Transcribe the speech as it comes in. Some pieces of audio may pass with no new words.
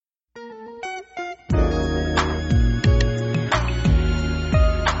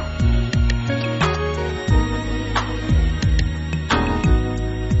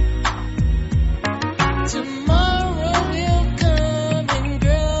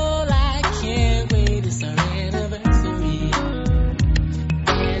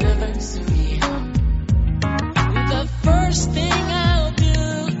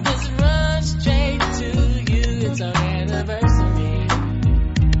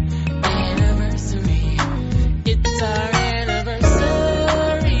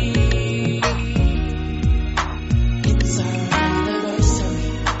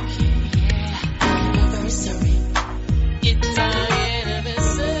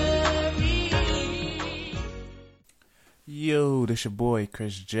Yo, this your boy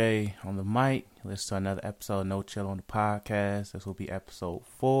Chris J on the mic. Listen to another episode of No Chill on the podcast. This will be episode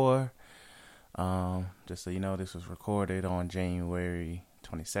 4. Just so you know, this was recorded on January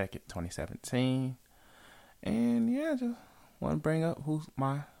 22nd, 2017. And yeah, just want to bring up who's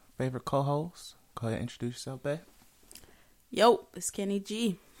my favorite co-host. Go ahead and introduce yourself, babe. Yo, it's Kenny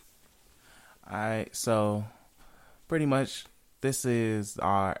G. Alright, so pretty much this is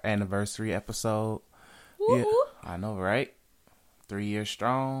our anniversary episode. Woo-hoo. Yeah, I know, right? 3 years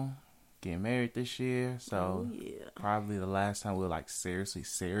strong, getting married this year, so probably the last time we'll like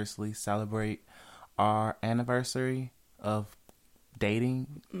seriously celebrate our anniversary of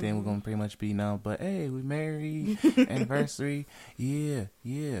dating. Then we're gonna pretty much be known, but hey, we married, anniversary, yeah,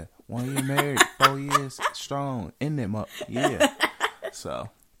 1 year married, 4 years strong, in them up, yeah. So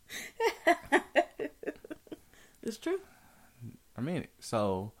It's true. I mean,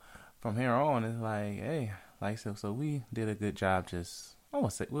 so from here on, it's like, hey, like so we did a good job. Just I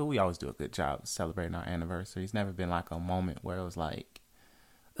won't say, well, we always do a good job celebrating our anniversary. It's never been like a moment where it was like,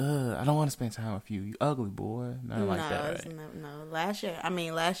 I don't want to spend time with you. You ugly boy. Nothing like that. Right? No. Last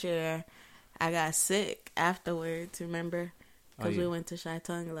year, I got sick afterwards. Remember? Because we went to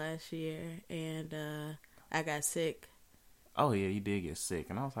Chi-Tung last year, and I got sick. Oh yeah, you did get sick,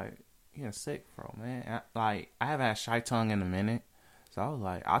 and I was like, "You're sick, bro, man." I haven't had Chi-Tung in a minute, so I was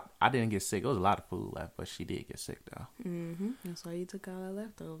like, I didn't get sick. It was a lot of food left, but she did get sick though. That's why you took all the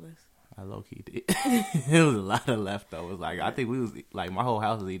leftovers. I low key did. It was a lot of leftovers. Like I think we was like my whole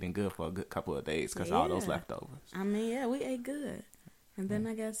house was eating good for a good couple of days because all those leftovers. I mean, yeah, we ate good, and then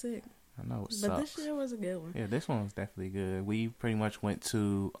I got sick. I know, it but sucks. This year was a good one. Yeah, this one was definitely good. We pretty much went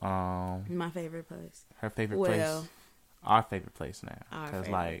to my favorite place. Her favorite place. Our favorite place now. Because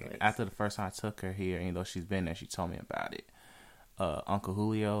like place. after the first time I took her here, even though she's been there, she told me about it. Uncle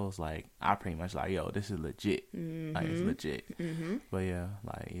Julio's like, I pretty much like, yo, this is legit. Like it's legit. But yeah,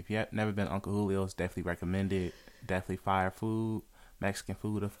 like if you have never been to Uncle Julio's, definitely recommend it. Definitely fire food, Mexican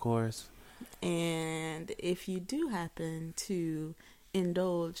food, of course. And if you do happen to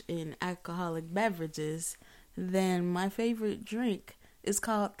indulge in alcoholic beverages, then my favorite drink is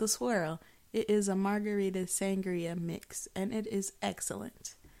called the Swirl. It is a margarita sangria mix, and it is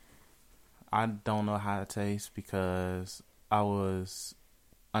excellent. I don't know how it tastes because I was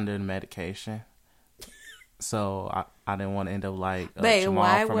under the medication, so I didn't want to end up like Babe,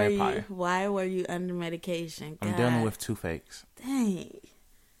 Jamal from Empire. Why were you under medication? God. I'm dealing with toothaches. Dang.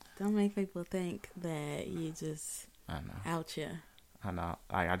 Don't make people think that you just out here. I know.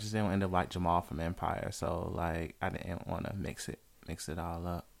 Like I just didn't end up like Jamal from Empire, so like I didn't want to mix it all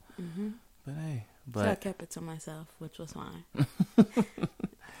up. But hey, so I kept it to myself, which was fine.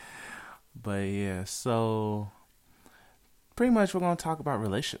 But yeah, so pretty much we're gonna talk about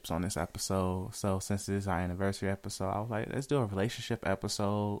relationships on this episode. So since this is our anniversary episode, I was like, let's do a relationship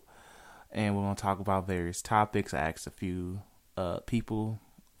episode, and we're gonna talk about various topics. I asked a few people,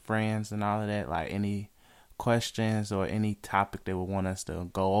 friends, and all of that, like any questions or any topic they would want us to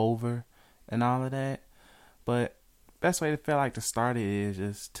go over and all of that. But best way to feel like to start it is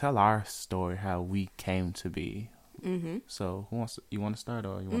just tell our story, how we came to be. So you want to start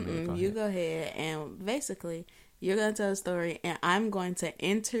or you want me to go ahead? You go ahead, and basically you're going to tell a story and I'm going to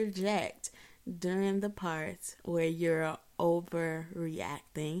interject during the parts where you're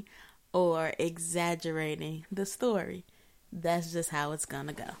overreacting or exaggerating the story. That's just how it's going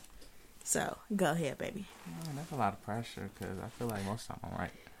to go. So go ahead, baby. That's a lot of pressure because I feel like most of the time I'm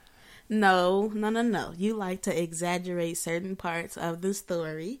right. No. You like to exaggerate certain parts of the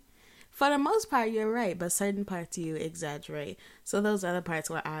story. For the most part, you're right, but certain parts you exaggerate. So those are the parts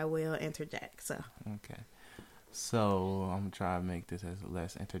where I will interject. So okay. So I'm gonna try to make this as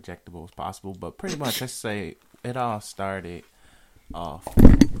less interjectable as possible, but pretty much let's say it all started off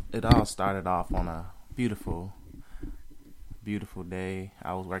on a beautiful day.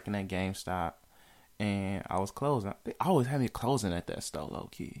 I was working at GameStop. And I was closing. They always had me closing at that store, low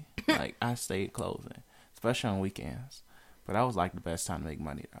key. Like I stayed closing, especially on weekends. But that was like the best time to make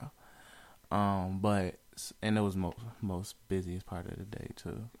money though. And it was most busiest part of the day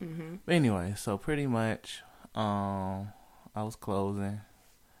too. But anyway, so pretty much, I was closing,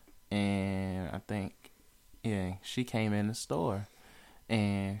 and I think, she came in the store.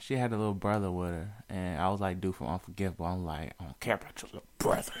 And she had a little brother with her. And I was like, dude from Unforgivable. I'm like, I don't care about your little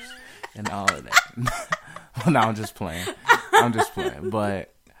brothers. And all of that. No, I'm just playing.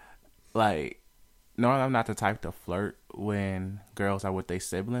 But, like, normally I'm not the type to flirt when girls are with their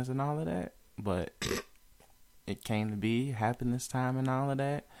siblings and all of that. But it came to be, happened this time and all of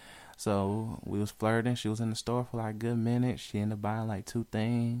that. So we was flirting. She was in the store for like a good minute. She ended up buying like 2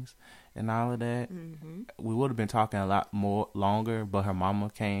 things. and all of that, we would have been talking a lot more longer, but her mama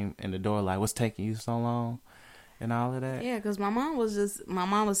came in the door like, what's taking you so long? And all of that. Yeah, because my mom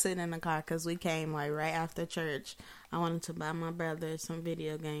was sitting in the car because we came like right after church. I wanted to buy my brother some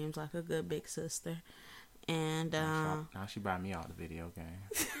video games like a good big sister. And now she bought me all the video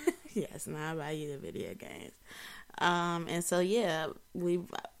games. Yes, now I buy you the video games. And so yeah,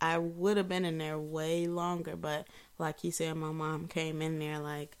 I would have been in there way longer, but like you said, my mom came in there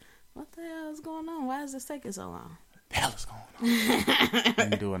like, what the hell is going on? Why is this taking so long? The hell is going on?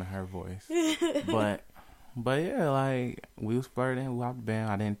 I'm doing her voice. But yeah, like we was flirting, we hopped band.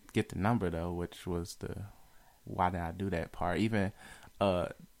 I didn't get the number though, which was why did I do that part? Even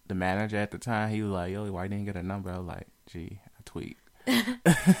the manager at the time, he was like, yo, why you didn't get a number? I was like, gee, I tweaked.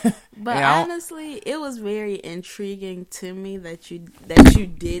 But honestly, it was very intriguing to me that you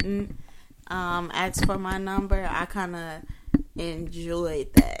didn't ask for my number. I kind of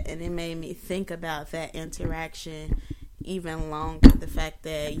enjoyed that, and it made me think about that interaction even longer. The fact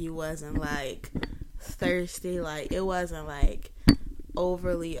that you wasn't like thirsty, like it wasn't like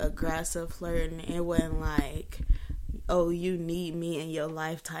overly aggressive flirting. It wasn't like, oh, you need me in your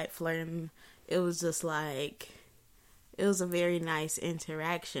life type flirting. It was just like, it was a very nice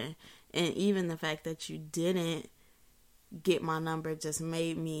interaction. And even the fact that you didn't get my number just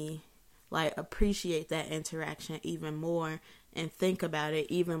made me like appreciate that interaction even more and think about it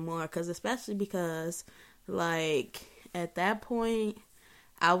even more. Especially because like at that point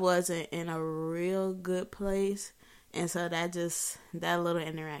I wasn't in a real good place. And so that little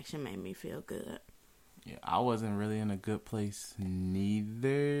interaction made me feel good. Yeah, I wasn't really in a good place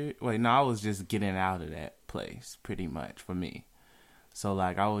neither. Wait, no, I was just getting out of that place pretty much for me. So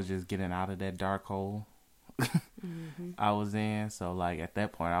like I was just getting out of that dark hole I was in. So like at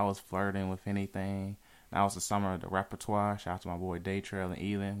that point I was flirting with anything. That was the summer of the repertoire. Shout out to my boy Daytrail and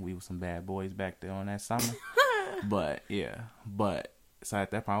Elin. We were some bad boys back there on that summer. But so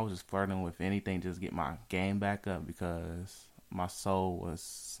at that point I was just flirting with anything, just get my game back up because my soul was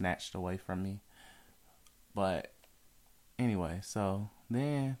snatched away from me. But anyway, so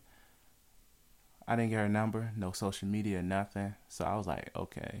then I didn't get her number, no social media, nothing. So I was like,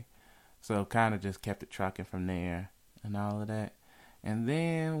 okay. So kind of just kept it trucking from there and all of that. And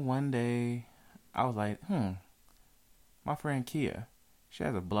then one day I was like, my friend Kia, she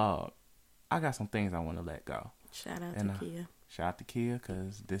has a blog. I got some things I want to let go. Shout out to Kia. Shout out to Kia,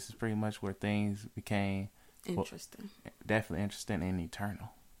 because this is pretty much where things became interesting. Definitely interesting and eternal.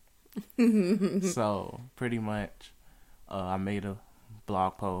 So pretty much I made a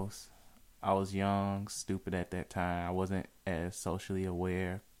blog post. I was young, stupid at that time. I wasn't as socially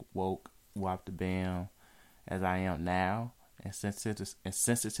aware, woke, whopped the bam as I am now, and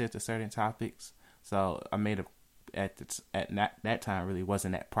sensitive to certain topics. So I made at that time really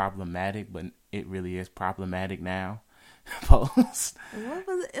wasn't that problematic, but it really is problematic now. Post. What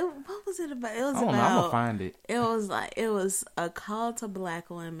was it about? It was I'm gonna find it. It was a call to black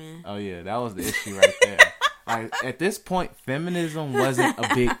women. Oh yeah, that was the issue right there. Like at this point, feminism wasn't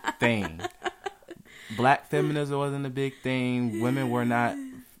a big thing. Black feminism wasn't a big thing. Women were not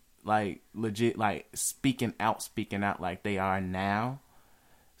like legit like speaking out like they are now.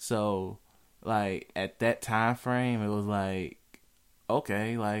 So like at that time frame, it was like,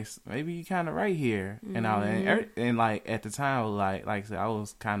 okay, like maybe you kind of right here and all that. And like at the time, like I said, I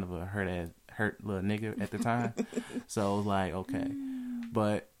was kind of a hurt little nigga at the time. So it was like, okay,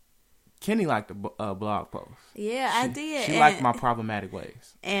 but Kenny liked the blog post. Yeah, I did. She liked my problematic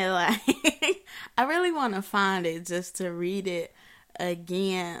ways. And like, I really want to find it just to read it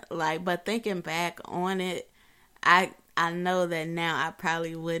again. Like, but thinking back on it, I know that now I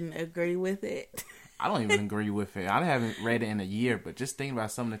probably wouldn't agree with it. I don't even agree with it. I haven't read it in a year, but just thinking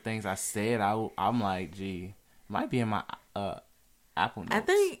about some of the things I said, I'm like, gee, it might be in my Apple Notes. I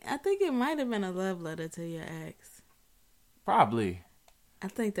think it might have been a love letter to your ex. Probably. I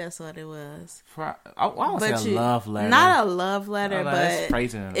think that's what it was. I won't say a love letter. Not a love letter, but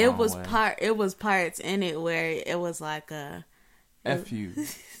it was It was parts in it where it was like a F you.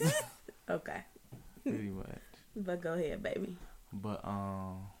 Okay. Pretty much. But go ahead, baby. But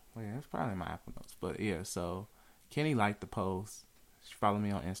well, yeah, it's probably my Apple Notes. But yeah, so Kenny liked the post. She followed me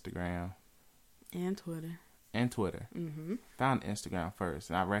on Instagram and Twitter. Mm-hmm. Found Instagram first,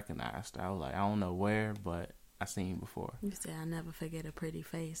 and I recognized her. I was like, I don't know where, but I seen before. You said I never forget a pretty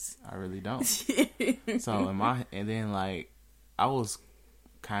face. I really don't. So and then like I was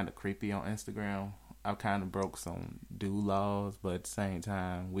kind of creepy on Instagram. I kind of broke some dude laws, but at the same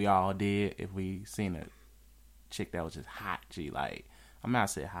time, we all did. If we seen a chick that was just hot, like I'm not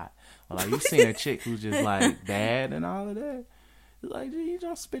saying hot, but like you seen a chick who's just like bad and all of that, Like, dude, you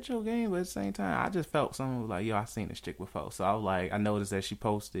don't spit your game, but at the same time, I just felt something was like, yo, I seen this chick before. So I was like, I noticed that she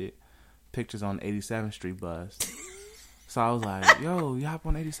posted pictures on the 87th Street bus. So I was like, yo, you hop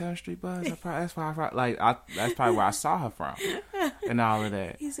on the 87th Street bus? That's probably where I saw her from. And all of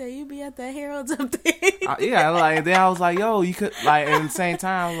that. He said, you be at the Harold's up there. Yeah, like, then I was like, yo, you could, like, at the same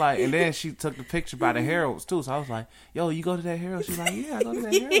time, like, and then she took the picture by the Harold's, too. So I was like, yo, you go to that Harold's? She's like, yeah, I go to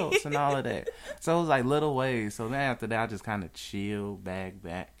that Harold's and all of that. So it was like little ways. So then after that, I just kind of chilled, back,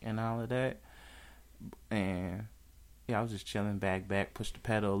 and all of that. And, yeah, I was just chilling, back, pushed the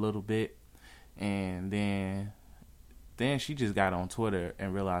pedal a little bit. And then she just got on Twitter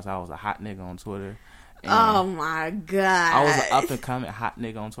and realized I was a hot nigga on Twitter. And oh my God. I was an up and coming hot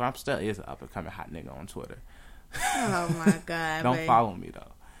nigga on Twitter. I'm still is an up and coming hot nigga on Twitter. Oh my God. Don't follow me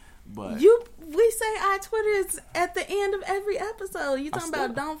though. But we say our Twitter is at the end of every episode. You talking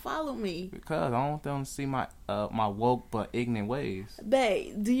about don't follow me. Because I don't want them to see my my woke but ignorant ways.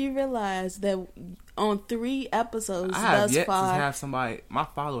 Babe, do you realize that on 3 episodes I have thus yet far, to have somebody, my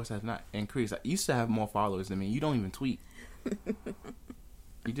followers have not increased. I used to have more followers than me. You don't even tweet.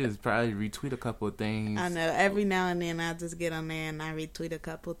 You just probably retweet a couple of things. I know. Every now and then I just get on there and I retweet a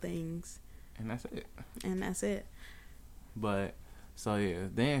couple things. And that's it. But, so yeah,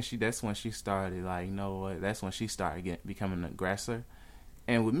 then that's when she started, like, you know what, that's when she started becoming an aggressor.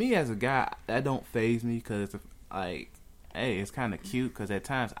 And with me as a guy, that don't faze me because, like, hey, it's kind of cute because at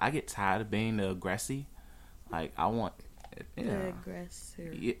times I get tired of being the aggressor. Like, I want... Yeah. The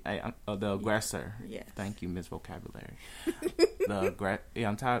aggressor. Yeah, the aggressor. Yes. Thank you, Miss Vocabulary.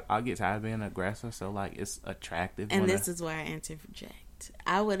 I'm tired. I get tired of being an aggressor, so like it's attractive. And this is where I interject.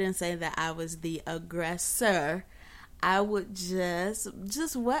 I wouldn't say that I was the aggressor. I would just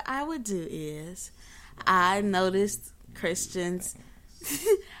what I would do is I noticed Christians.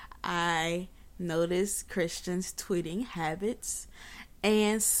 I noticed Christians' tweeting habits,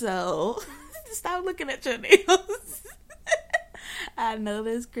 and so stop looking at your nails. I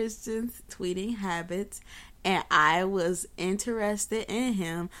noticed Christian's tweeting habits, and I was interested in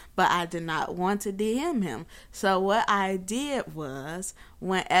him, but I did not want to DM him. So what I did was,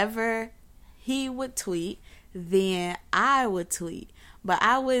 whenever he would tweet, then I would tweet. But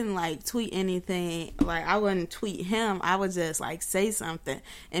I wouldn't, like, tweet anything. Like, I wouldn't tweet him. I would just, like, say something.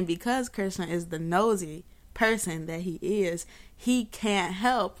 And because Christian is the nosy person that he is, he can't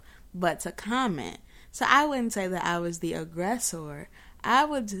help but to comment. So I wouldn't say that I was the aggressor. I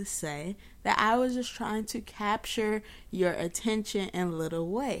would just say that I was just trying to capture your attention in little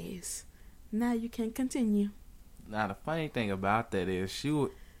ways. Now you can continue. Now the funny thing about that is she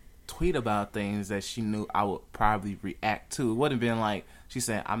would tweet about things that she knew I would probably react to. It wouldn't have been like she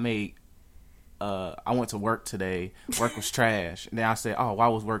said, I went to work today. Work was trash. And then I said, oh, why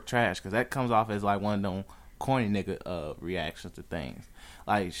was work trash? Because that comes off as like one of them corny nigga reactions to things.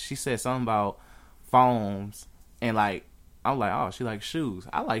 Like she said something about phones, and like I'm like, oh, she likes shoes.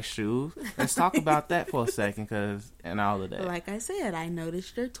 I like shoes. Let's talk about that for a second, and all of that. Like I said, I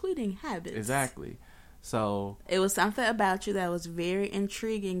noticed your tweeting habits. Exactly. So it was something about you that was very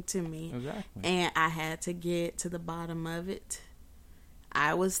intriguing to me. Exactly. And I had to get to the bottom of it.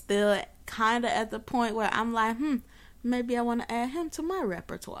 I was still kind of at the point where I'm like, maybe I want to add him to my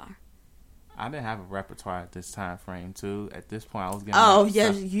repertoire. I didn't have a repertoire at this time frame, too. At this point, I was getting... Oh,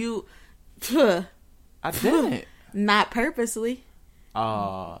 yes, you... I didn't. Not purposely.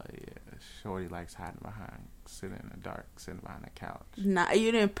 Oh, yeah. Shorty likes hiding behind, sitting in the dark, sitting behind the couch. Nah,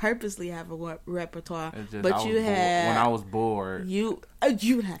 you didn't purposely have a repertoire, just, but you had... When I was bored... You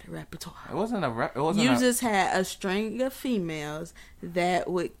had a repertoire. It wasn't a... You just had a string of females that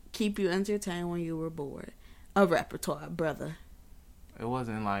would keep you entertained when you were bored. A repertoire, brother. It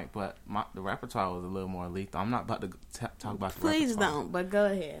wasn't like... But the repertoire was a little more lethal. I'm not about to talk about the Please repertoire. don't, but go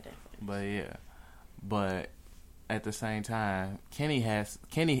ahead. But, yeah. But... At the same time, Kenny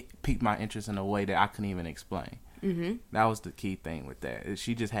piqued my interest in a way that I couldn't even explain. Mm-hmm. That was the key thing with that.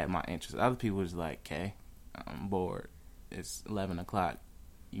 She just had my interest. Other people was like, "Okay, I'm bored. It's 11 o'clock.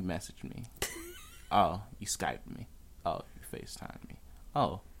 You messaged me. Oh, you Skyped me. Oh, you FaceTimed me.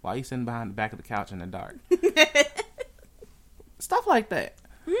 Oh, why are you sitting behind the back of the couch in the dark?" Stuff like that.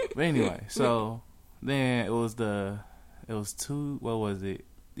 But anyway, so then it was two. What was it?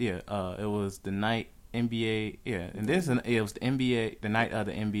 Yeah, it was the night. NBA, yeah, and it was the NBA, the night of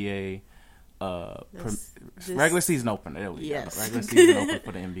the NBA regular season opener. There we go. Regular season opener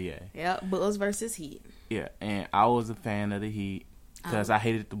for the NBA. Yeah, Bulls versus Heat. Yeah, and I was a fan of the Heat because I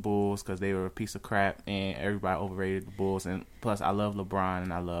hated the Bulls because they were a piece of crap and everybody overrated the Bulls. And plus, I love LeBron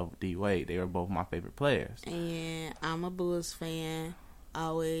and I love D Wade. They were both my favorite players. And I'm a Bulls fan.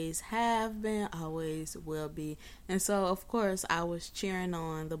 always have been, always will be. And so, of course, I was cheering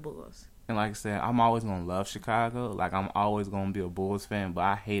on the Bulls. And like I said, I'm always going to love Chicago. Like, I'm always going to be a Bulls fan, but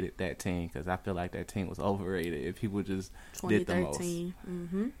I hated that team because I feel like that team was overrated if people just did the most. 2013.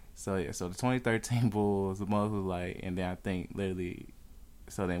 Mm-hmm. So, yeah, so the 2013 Bulls, the most was like, and then I think literally,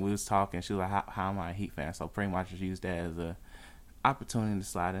 so then we was talking, she was like, how am I a Heat fan? So pretty much just used that as a opportunity to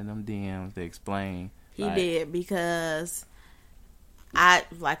slide in them DMs to explain. He did, because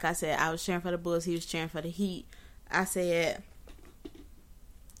like I said, I was cheering for the Bulls, he was cheering for the Heat. I said,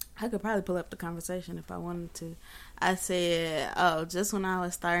 I could probably pull up the conversation if I wanted to. I said, oh, just when I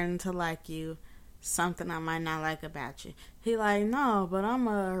was starting to like you, something I might not like about you. He like, no, but I'm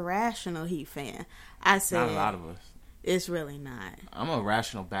a rational Heat fan. I said, not a lot of us. It's really not. I'm a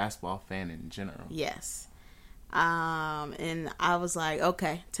rational basketball fan in general. Yes. And I was like,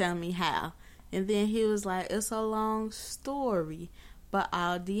 okay, tell me how. And then he was like, it's a long story, but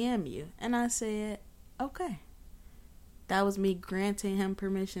I'll DM you. And I said, okay. That was me granting him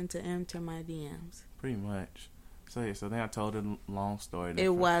permission to enter my DMs. Pretty much. So yeah, so then I told a long story.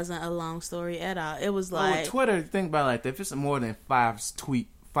 It wasn't a long story at all. It was like... with Twitter, think about it like that. If it's more than five,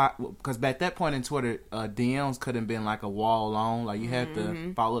 because at that point in Twitter, DMs couldn't have been like a wall long. Like, you had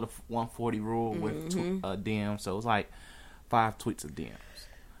to follow the 140 rule with DMs. So it was like 5 tweets of DMs.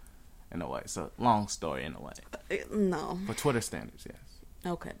 In a way. So, long story in a way. No. For Twitter standards, yes.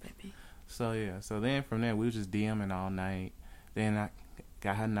 Okay, baby. So, yeah. So, then from there, we was just DMing all night. Then I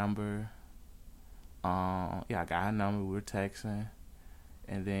got her number. I got her number. We were texting.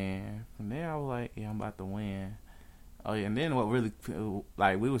 And then from there, I was like, yeah, I'm about to win. Oh, yeah. And then what really,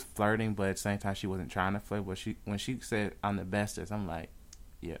 like, we was flirting, but at the same time, she wasn't trying to flirt. But when she said, I'm the bestest, I'm like,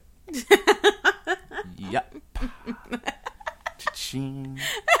 yep. Yep. Cha-ching.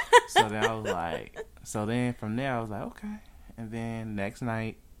 So then I was like, from there, I was like, okay. And then next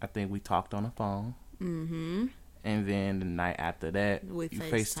night, I think we talked on the phone. Mm-hmm. And then the night after that, you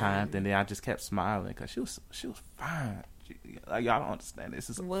FaceTimed, and then I just kept smiling because she was fine. Like, y'all don't understand. This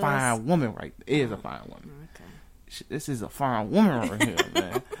is a fine woman right there. It is a fine woman. Okay. This is a fine woman right here,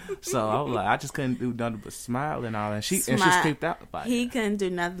 man. So I was like, I just couldn't do nothing but smile and all that. She creeped out about it. He couldn't do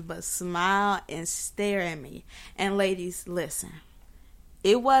nothing but smile and stare at me. And ladies, listen.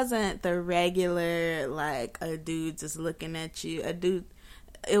 It wasn't the regular, like, a dude just looking at you.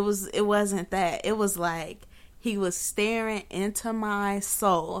 It wasn't that. It was like he was staring into my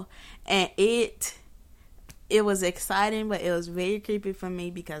soul. And it was exciting, but it was very creepy for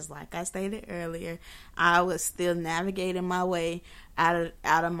me because, like I stated earlier, I was still navigating my way out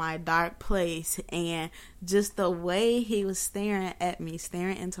of my dark place. And just the way he was staring at me,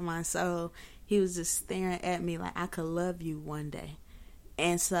 staring into my soul, he was just staring at me like I could love you one day.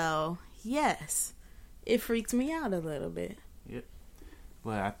 And so, yes, it freaked me out a little bit. Yep.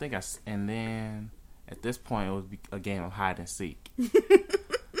 But I think and then at this point, it was a game of hide and seek.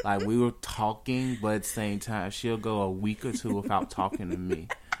 Like, we were talking, but at the same time, she'll go a week or two without talking to me.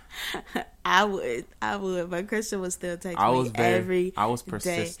 I would, but Christian would still text me every I was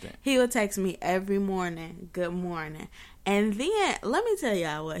persistent. Day. He would text me every morning, good morning. And then, let me tell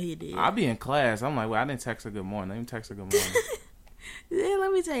y'all what he did. I'll be in class. I'm like, well, I didn't text her good morning. Let me text her good morning. Then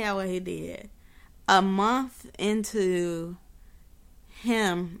let me tell y'all what he did. A month into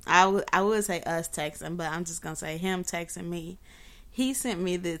him, I would say us texting, but I'm just going to say him texting me. He sent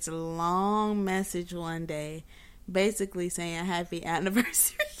me this long message one day, basically saying happy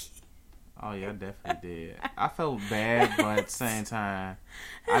anniversary. Oh, yeah, I definitely did. I felt bad, but at the same time,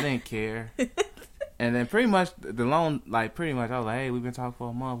 I didn't care. And then pretty much, I was like, hey, we've been talking for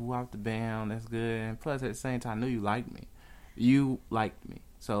a month. We off the band. That's good. And plus, at the same time, I knew you liked me. You liked me.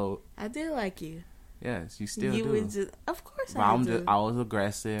 So I did like you. Yes, you still do. Of course but I was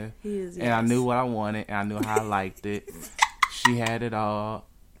aggressive. Yes. And I knew what I wanted. And I knew how I liked it. She had it all.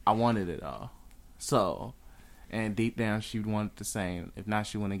 I wanted it all. So, and deep down, she wanted the same. If not,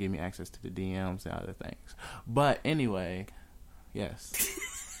 she wouldn't give me access to the DMs and other things. But anyway, yes.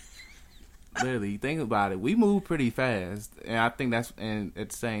 Literally, think about it. We moved pretty fast, and I think and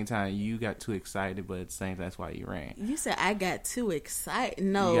at the same time, you got too excited, but at the same time, that's why you ran. You said I got too excited.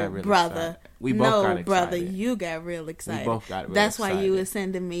 No, really brother. Excited. We both got excited. Brother, you got real excited. We both got real That's excited. why you were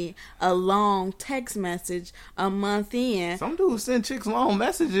sending me a long text message a month in. Some dudes send chicks long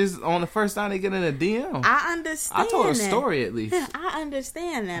messages on the first time they get in a DM. I understand. I told a story at least. I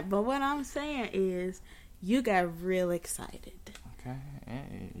understand that, but what I'm saying is, you got real excited. Okay,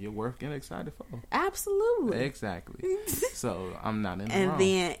 and you're worth getting excited for. Absolutely. Exactly. So, I'm not in the And wrong.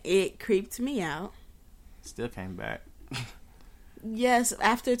 then it creeped me out. Still came back. Yes,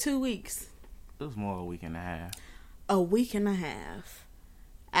 after 2 weeks. It was more a week and a half. A week and a half.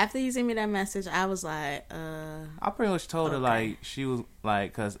 After you sent me that message, I was like, I pretty much told her, like, she was,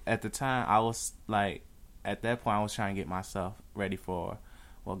 like, because at the time, I was, like, at that point, I was trying to get myself ready for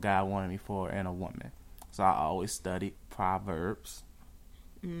what God wanted me for in a woman. So I always studied Proverbs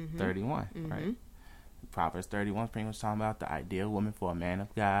 31, right? Proverbs 31 is pretty much talking about the ideal woman for a man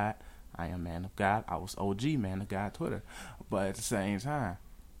of God. I am a man of God. I was OG man of God Twitter. But at the same time,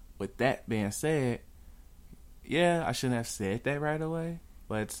 with that being said, yeah, I shouldn't have said that right away.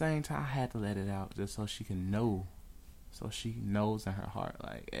 But at the same time, I had to let it out just so she can know. So she knows in her heart,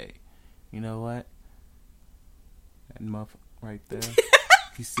 like, hey, you know what? That muff right there,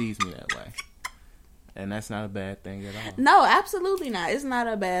 he sees me that way. And that's not a bad thing at all. No, absolutely not. It's not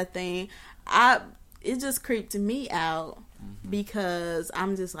a bad thing. It just creeped me out because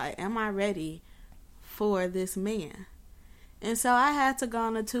I'm just like, am I ready for this man? And so I had to go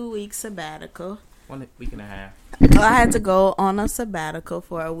on a 2-week sabbatical. 1 week and a half. I had to go on a sabbatical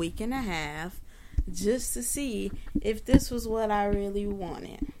for a week and a half just to see if this was what I really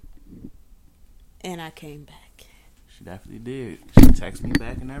wanted. And I came back. She definitely did. She texted me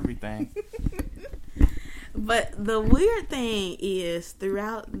back and everything. But the weird thing is,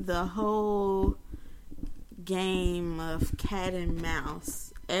 throughout the whole game of cat and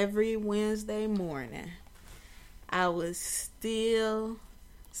mouse, every Wednesday morning, I would still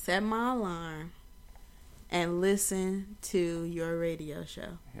set my alarm and listen to your radio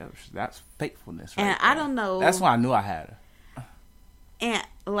show. Yeah, that's faithfulness, right? And there. I don't know. That's why I knew I had her. And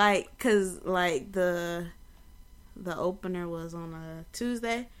like, cause like the opener was on a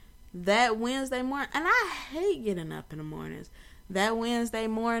Tuesday. That Wednesday morning, and I hate getting up in the mornings. That Wednesday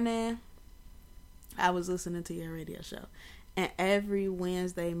morning, I was listening to your radio show. And every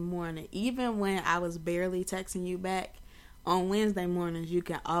Wednesday morning, even when I was barely texting you back, on Wednesday mornings, you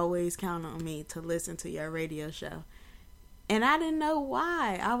can always count on me to listen to your radio show. And I didn't know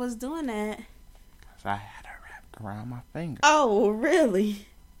why I was doing that. Because I had her wrapped around my finger. Oh, really?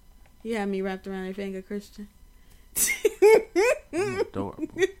 You had me wrapped around your finger, Christian? I'm adorable.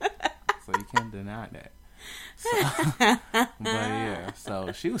 So you can't deny that. So, but yeah,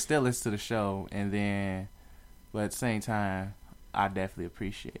 so she was still listening to the show, and then, but at the same time, I definitely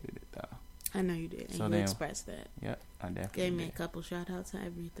appreciated it though. I know you did, and so you then, expressed that. Yep, I definitely gave me did. A couple shout outs and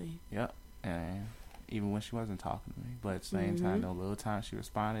everything. Yep, and even when she wasn't talking to me, but at the same time, the little time she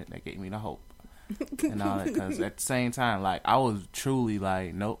responded, that gave me the hope. And all that, because at the same time, like, I was truly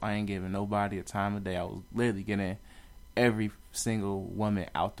like, nope, I ain't giving nobody a time of day. I was literally getting every single woman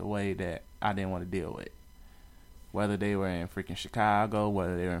out the way that I didn't want to deal with. Whether they were in freaking Chicago,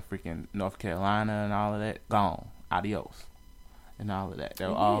 whether they were in freaking North Carolina and all of that, gone. Adios. And all of that. They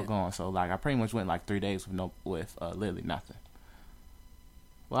were all gone. So, like, I pretty much went like 3 days with literally nothing.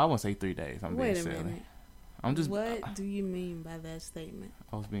 Well, I won't say 3 days. I'm being silly. Minute. I'm just. What do you mean by that statement?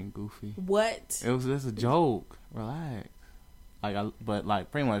 I was being goofy. What? It was just a joke. Relax.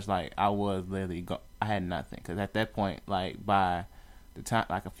 But pretty much, like, I was literally I had nothing, because at that point, like, by the time,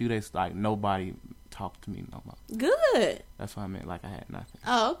 like, a few days, like, nobody talked to me no more. Good. That's what I meant. Like, I had nothing.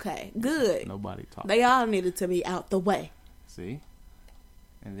 Oh, okay. Good. Nobody talked. They all needed to be out the way. See?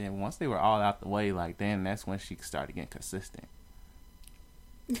 And then once they were all out the way, like, then that's when she started getting consistent.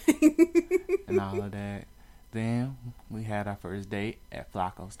 And all of that. Then we had our first date at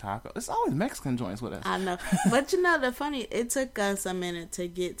Flacco's Taco. It's always Mexican joints with us. I know. But you know, it took us a minute to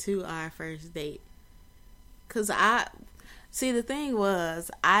get to our first date. Because the thing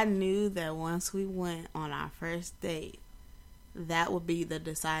was, I knew that once we went on our first date, that would be the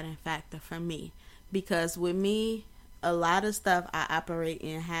deciding factor for me. Because with me, a lot of stuff I operate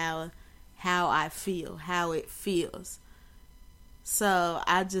in how I feel, how it feels. So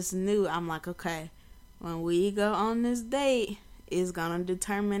I just knew, I'm like, okay, when we go on this date, it's going to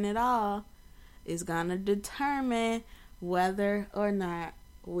determine it all. It's going to determine whether or not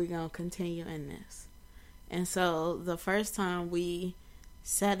we're going to continue in this. And so the first time we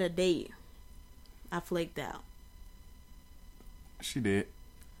set a date, I flaked out. She did.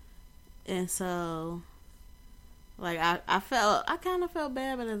 And so, like, I kind of felt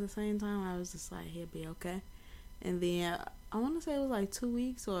bad, but at the same time, I was just like, he'll be okay. And then, I want to say it was like 2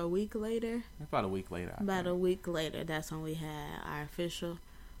 weeks or a week later. About a week later. A week later, that's when we had our official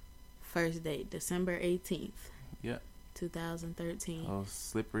first date, December 18th. Yep. 2013. Oh,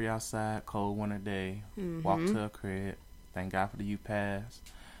 slippery outside, cold winter day. Walked to a crib. Thank God for the U-Pass.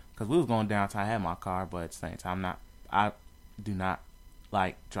 Because we was going downtown. I had my car, but at the same time, I do not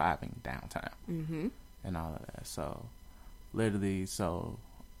like driving downtown. And all of that. So, literally,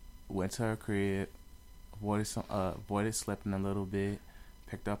 went to her crib. Avoided sleeping a little bit.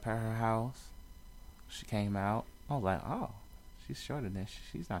 Picked up at her house. She came out. I was like, oh, she's shorter than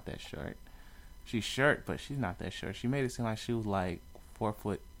she's not that short. She's short, but she's not that short. She made it seem like she was like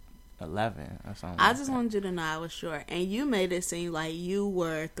 4'11" or something. I just wanted you to know I was short, and you made it seem like you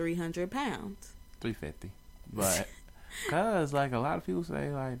were 300 pounds. 350, but cause like a lot of people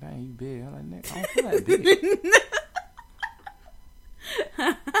say like, "Dang, you big." I'm like, "Nick, I don't feel that big."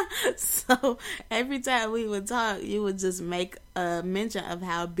 So every time we would talk, you would just make a mention of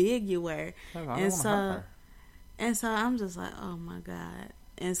how big you were, and so I'm just like, oh my God.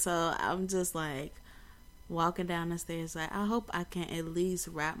 And so I'm just like walking down the stairs like, I hope I can at least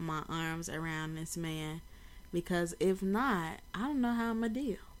wrap my arms around this man, because if not, I don't know how I'm gonna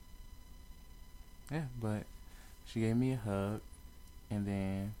deal. Yeah, but she gave me a hug, and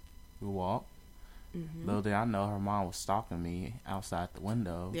then we walked. Little did I know her mom was stalking me outside the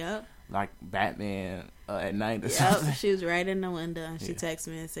window. Yep. Like Batman at night or something. She was right in the window, and she texted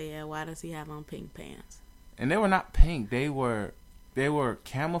me and said, yeah, why does he have on pink pants? And they were not pink. They were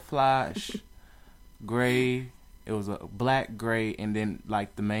camouflage gray. It was a black gray, and then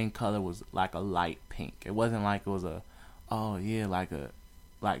like the main color was like a light pink. It wasn't like it was a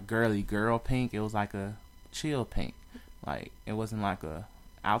girly girl pink. It was like a chill pink. Like it wasn't like a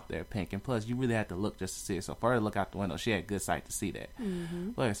out there pink. And plus, you really had to look just to see it. So for her to look out the window, she had good sight to see that.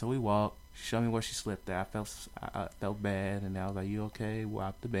 But so we walked. She showed me where she slipped at. I felt bad, and I was like, "You okay?" We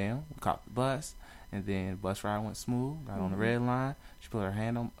walked the band. We caught the bus, and then bus ride went smooth. Got on the red line. She put her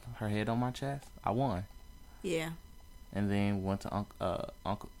head on my chest. I won. Yeah. And then went to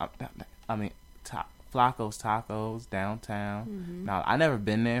Flacco's Tacos downtown. Now I never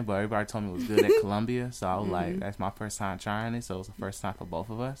been there, but everybody told me it was good at Columbia, so I was like, that's my first time trying it. So it was the first time for both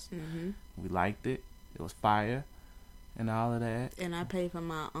of us. We liked it. It was fire, and all of that. And I paid for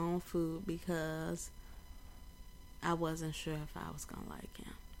my own food because I wasn't sure if I was gonna like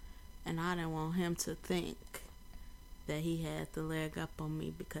him, and I didn't want him to think that he had the leg up on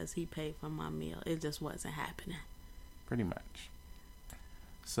me because he paid for my meal. It just wasn't happening. Pretty much.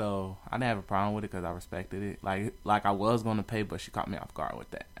 So I didn't have a problem with it because I respected it. Like I was going to pay, but she caught me off guard with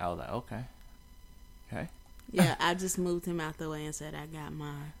that. I was like, okay. Yeah, I just moved him out the way and said, I got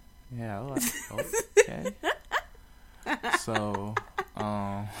mine. Yeah, I was like, okay. So,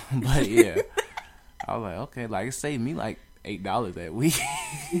 but yeah, I was like, okay. Like it saved me like $8 that week.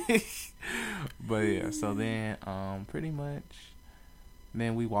 But yeah, so then pretty much.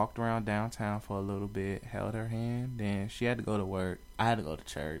 Then we walked around downtown for a little bit, held her hand. Then she had to go to work. I had to go to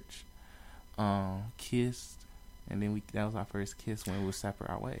church. Kissed, and then that was our first kiss when we would separate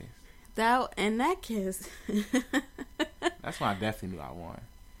our ways. That kiss. That's when I definitely knew I won.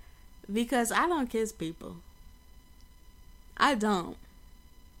 Because I don't kiss people. I don't.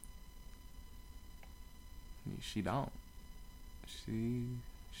 She don't.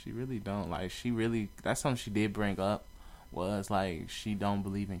 She really don't. Like that's something she did bring up. Was like she don't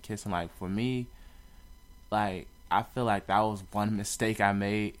believe in kissing. Like for me, like I feel like that was one mistake I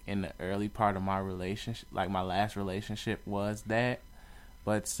made in the early part of my relationship. Like my last relationship was that,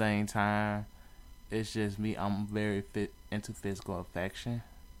 but at the same time, it's just me. I'm very into physical affection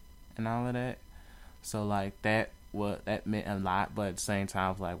and all of that. So like that meant a lot. But at the same time,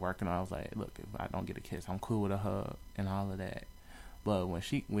 I was like working on. I was like, look, if I don't get a kiss, I'm cool with a hug and all of that. But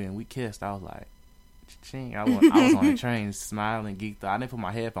when we kissed, I was like. I was on the train smiling, geeked out. I didn't put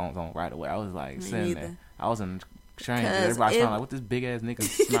my headphones on right away. I was like sitting there. I was in the train. Everybody smiling like, what this big ass nigga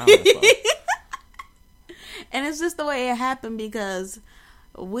smiling for? And it's just the way it happened because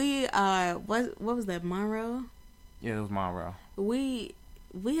we are what was that, Monroe? Yeah, it was Monroe. We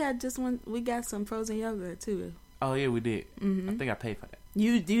had we got some frozen yogurt too. Oh yeah, we did. I think I paid for that.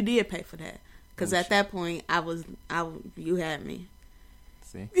 You did pay for that because at that point you had me.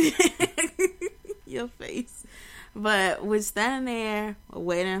 See. Your face. But we're standing there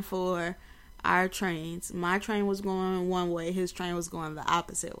waiting for our trains. My train was going one way, his train was going the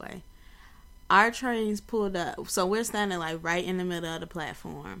opposite way. Our trains pulled up, so we're standing like right in the middle of the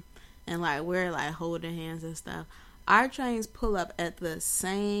platform, and like we're like holding hands and stuff. Our trains pull up at the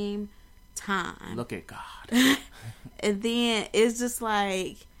same time. Look at God. And then it's just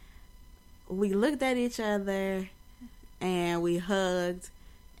like we looked at each other and we hugged.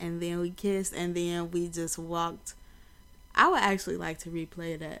 And then we kissed, and then we just walked. I would actually like to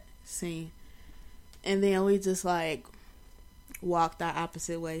replay that scene. And then we just like walked our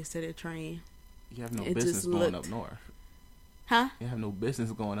opposite ways to the train. You have no business going up north. Huh? You have no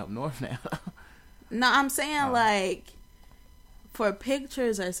business going up north now. No, I'm saying like for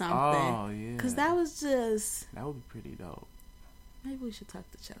pictures or something. Oh, yeah. Because that was just... That would be pretty dope. Maybe we should talk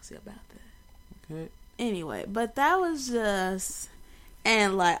to Chelsea about that. Okay. Anyway, but that was just...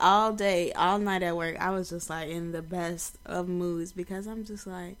 And like all day, all night at work, I was just like in the best of moods because I'm just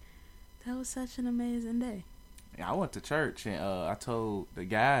like, that was such an amazing day. Yeah, I went to church and I told the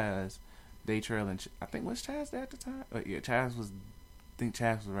guys, Day Trail and I think was Chaz there at the time. Yeah, Chaz was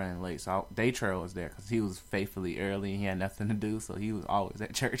running late, so Day Trail was there because he was faithfully early and he had nothing to do, so he was always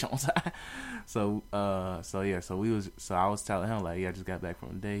at church on time. So I was telling him like, yeah, I just got back from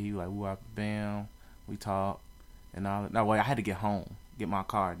the day. He was like, whoop, bam, we talked and all that. No, wait, I had to get home, get my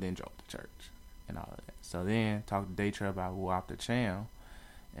car, then drove to church and all of that. So then talked to Day Trail about whoop the channel,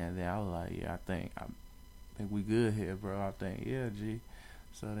 and then I was like, yeah, I think we good here, bro. I think, yeah, G.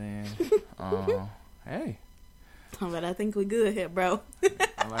 So then, hey. But I think we good here, bro.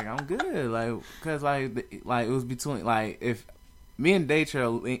 Like, I'm good. Like, cause like it was between, like, if me and Day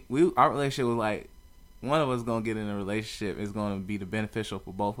Trail, our relationship was like, one of us gonna get in a relationship is gonna be the beneficial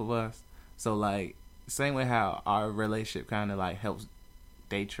for both of us. So like, same way how our relationship kind of like helps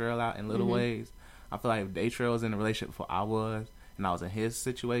Day Trail out in little ways. I feel like if Day Trail was in a relationship before I was, and I was in his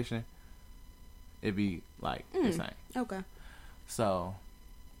situation, it'd be like the same. Okay. So,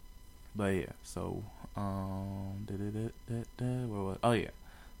 but yeah, so where was? Oh yeah.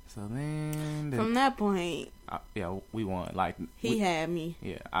 So then from that point, yeah, we won. Like he had me.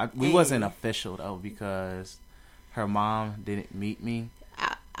 Yeah, we wasn't official though because her mom didn't meet me.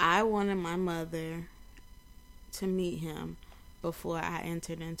 I wanted my mother to meet him before I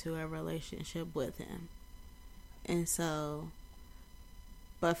entered into a relationship with him, and so,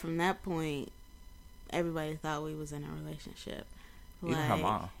 but from that point, everybody thought we was in a relationship. Even her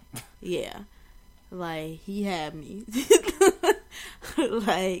mom. Yeah. Like, he had me.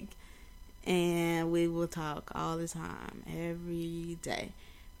 Like, and we would talk all the time, every day.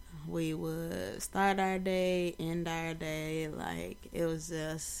 We would start our day, end our day. Like, it was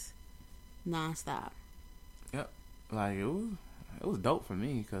just nonstop. Yep. Like, it was dope for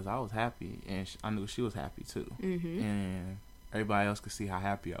me because I was happy, and I knew she was happy, too. Mm-hmm. And everybody else could see how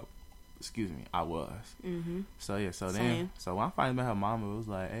happy I was. Mm-hmm. So yeah, so then, so when I finally met her mama, it was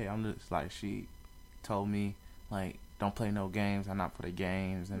like, hey, I'm just like, she told me like, don't play no games. I'm not for the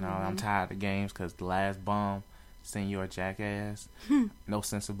games and all. I'm tired of the games because the last bum saying you're a jackass. No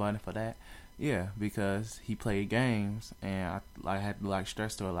sense of button for that. Yeah, because he played games and I had to like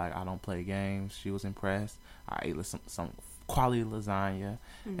stress to her like, I don't play games. She was impressed. I ate some quality lasagna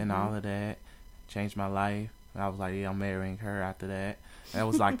and all of that. Changed my life. And I was like, yeah, I'm marrying her after that. That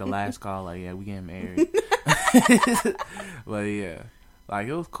was like the last call, like, yeah, we getting married. But yeah, like,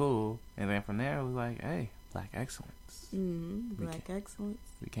 it was cool. And then from there, it was like, hey, black excellence. Black excellence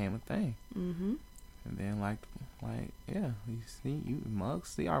became a thing. And then like, yeah, you mugs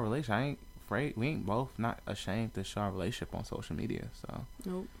see our relationship. I ain't afraid. We ain't both not ashamed to show our relationship on social media. So,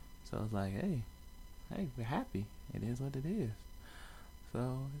 nope. So it's like, hey, we're happy. It is what it is.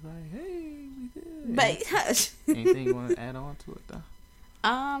 So it's like, hey, we good. But hush. Anything you want to add on to it though?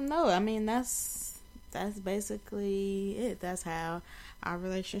 No, I mean that's basically it. That's how our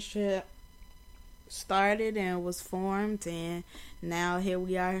relationship started and was formed, and now here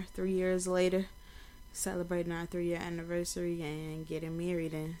we are 3 years later, celebrating our 3-year anniversary and getting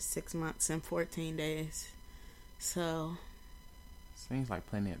married in 6 months and 14 days. So seems like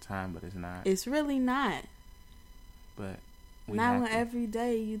plenty of time, but it's not. It's really not. But now every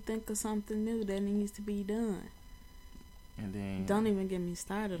day you think of something new that needs to be done. And then don't even get me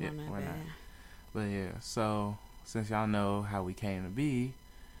started on that. Bad. But yeah, so since y'all know how we came to be,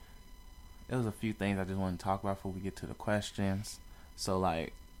 there was a few things I just want to talk about before we get to the questions. So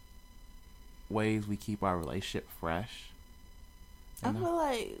like, ways we keep our relationship fresh. I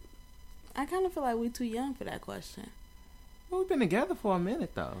kind of feel like we're too young for that question. Well, we've been together for a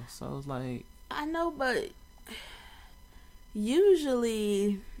minute though, so it's like, I know, but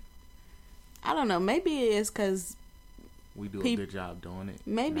usually, I don't know, maybe it's because we do a good job doing it.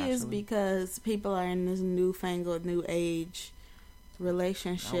 Maybe naturally. It's because people are in this newfangled, new age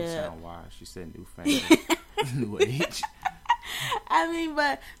relationship. That don't sound wise. She said newfangled, new age. I mean,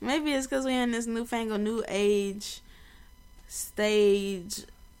 but maybe it's because we're in this newfangled, new age stage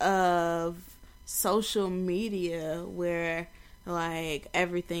of social media where, like,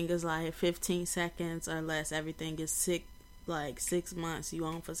 everything is like 15 seconds or less. Everything is 6 months. You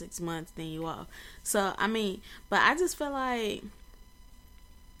on for 6 months, then you off. So I mean, but I just feel like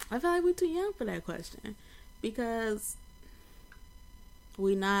we're too young for that question because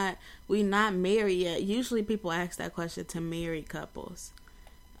we not married yet. Usually people ask that question to married couples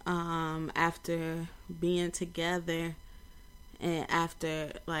after being together and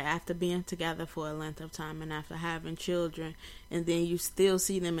after being together for a length of time and after having children, and then you still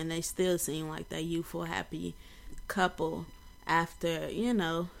see them and they still seem like that youthful, happy couple. after,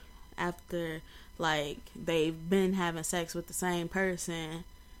 after like they've been having sex with the same person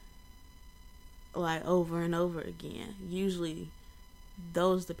like over and over again. Usually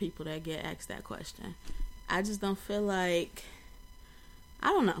those are the people that get asked that question. I just don't feel like, I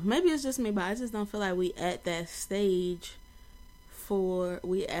don't know, maybe it's just me, but I just don't feel like we at that stage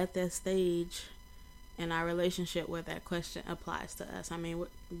in our relationship where that question applies to us. I mean,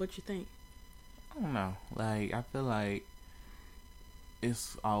 what you think? I don't know. Like, I feel like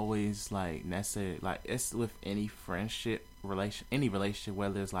it's always like necessary. Like, it's with any friendship any relationship,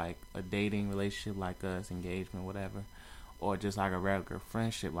 whether it's like a dating relationship like us, engagement, whatever, or just like a regular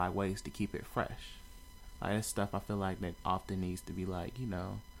friendship, like ways to keep it fresh. Like, it's stuff I feel like that often needs to be like,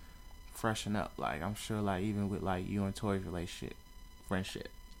 freshen up. Like, I'm sure like even with like you and Tori's friendship,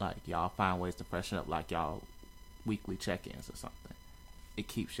 like y'all find ways to freshen up, like y'all weekly check-ins or something. It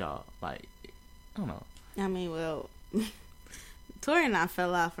keeps y'all like, I don't know. I mean, well, Tori and I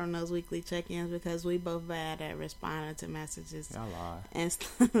fell off from those weekly check-ins because we both bad at responding to messages. Y'all are. And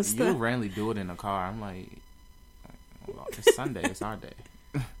stuff. You randomly do it in the car. I'm like, well, it's Sunday. It's our day.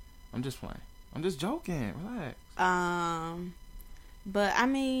 I'm just playing. I'm just joking. Relax. But I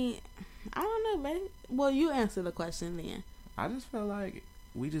mean, I don't know, babe. Well, you answer the question then. I just feel like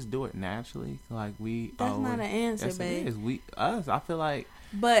we just do it naturally. Like we. That's not an answer, yes, babe. It is. I feel like.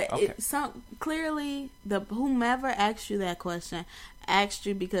 But okay. Clearly, whomever asked you that question asked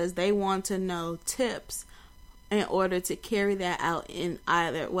you because they want to know tips in order to carry that out in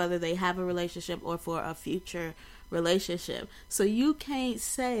either whether they have a relationship or for a future relationship. So you can't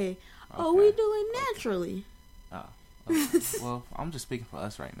say, "Oh, we do it naturally." Oh, okay. Well, I'm just speaking for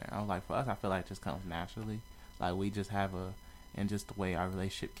us right now. I'm like, for us, I feel like it just comes naturally. Like we just have and just the way our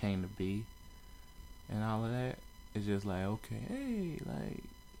relationship came to be, and all of that. It's just like, okay, hey, like,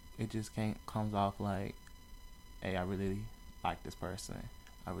 it just comes off like, hey, I really like this person.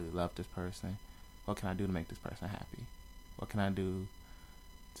 I really love this person. What can I do to make this person happy? What can I do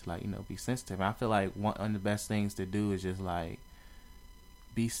to, like, be sensitive? And I feel like one of the best things to do is just, like,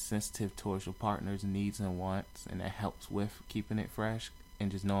 be sensitive towards your partner's needs and wants, and that helps with keeping it fresh,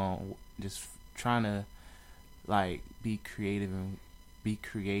 and just trying to, like, be creative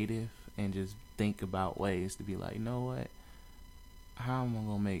and just think about ways to be like, you know what? How am I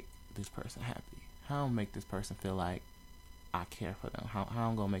gonna make this person happy? How am I gonna make this person feel like I care for them? How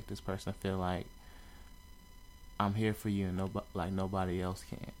am I gonna make this person feel like I'm here for you and nobody else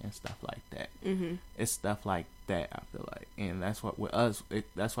can, and stuff like that. Mm-hmm. It's stuff like that, I feel like, and that's what with us.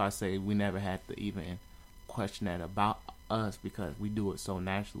 That's why I say we never had to even question that about us, because we do it so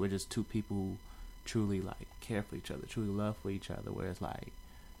naturally. We're just two people who truly like care for each other, truly love for each other. Where it's like,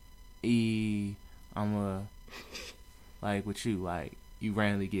 like with you, like you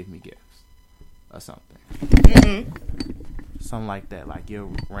randomly give me gifts or something. Mm-hmm. Something like that. Like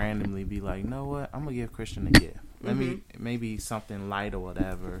you'll randomly be like, you know what? I'm gonna give Christian a gift. Maybe something light or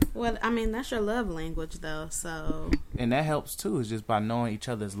whatever. Well, I mean, that's your love language though, so. And that helps too. Is just by knowing each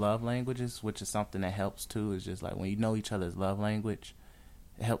other's love languages, which is something that helps too. Is just like when you know each other's love language,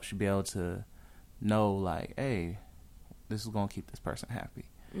 it helps you be able to know like, hey, this is gonna keep this person happy,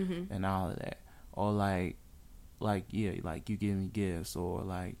 mm-hmm. and all of that. Or like yeah, like you give me gifts, or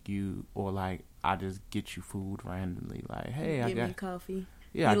like I just get you food randomly. Like, hey, give me coffee.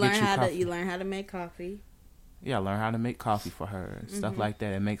 Yeah, you learn how to make coffee. Yeah, I learn how to make coffee for her and stuff like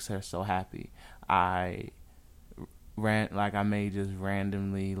that. It makes her so happy. I may just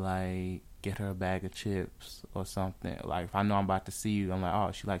randomly like get her a bag of chips or something. Like if I know I'm about to see you, I'm like,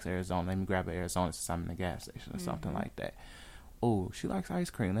 oh, she likes Arizona. Let me grab an Arizona since I'm in the gas station or something like that. Oh, she likes ice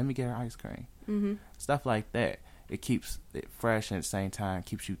cream. Let me get her ice cream. Mm-hmm. Stuff like that. It keeps it fresh and at the same time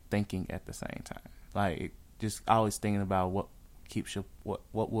keeps you thinking at the same time. Like it just always thinking about what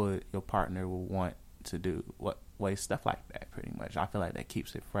would your partner would want to do, what way, stuff like that. Pretty much, I feel like that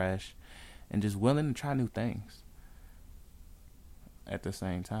keeps it fresh and just willing to try new things. At the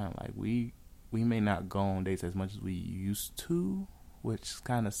same time, like we may not go on dates as much as we used to, which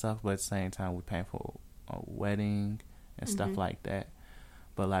kind of sucks. But at the same time, we're paying for a wedding and stuff like that.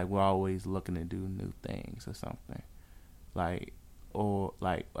 But like we're always looking to do new things or something, or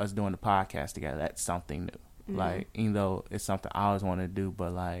us doing the podcast together. That's something new. Like even though it's something I always want to do,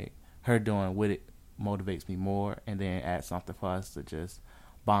 but like her doing with it motivates me more, and then add something for us to just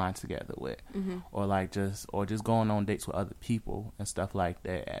bond together with, or just going on dates with other people and stuff like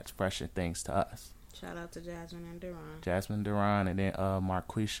that adds fresher things to us. Shout out to Jasmine Duran, and then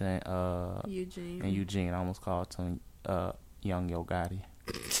Marquisha and Eugene. I almost called him Young Yo Gotti.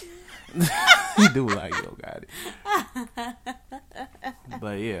 You do like Yo Gotti.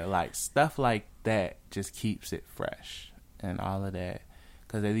 But yeah, like stuff like that just keeps it fresh. and all of that.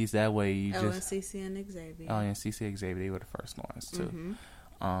 Because at least that way you and just... CC and Xavier. Oh, and CC and Xavier, they were the first ones, too.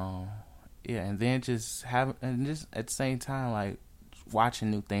 Mm-hmm. Yeah, and then just at the same time, like,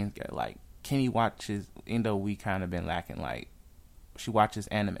 watching new things. Like, Kenny watches, even though we kind of been lacking, like, she watches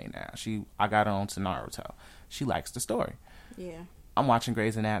anime now. I got her on to Naruto. She likes the story. Yeah. I'm watching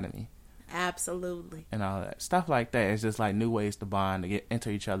Grey's Anatomy. Absolutely. And all that. Stuff like that is just like new ways to bond, to get into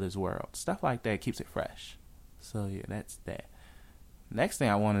each other's world. Stuff like that keeps it fresh. So yeah, that's that. Next thing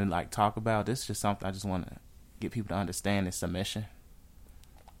I want to like talk about, this is just something I just want to get people to understand, is submission.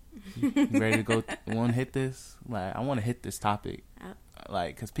 You ready to go? Want to hit this? Like, I want to hit this topic.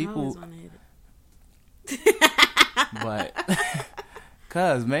 Like, because people... I always want to hit it. But...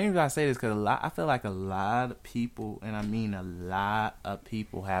 Because, maybe I say this because I feel like a lot of people, and I mean a lot of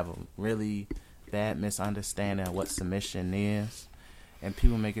people, have a really bad misunderstanding of what submission is. And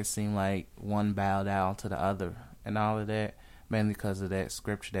people make it seem like one bow down to the other and all of that. Mainly because of that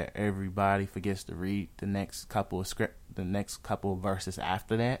scripture that everybody forgets to read the next couple of verses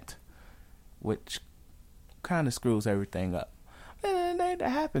after that, which kind of screws everything up. And that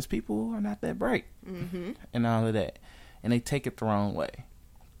happens. People are not that bright, and all of that, and they take it the wrong way.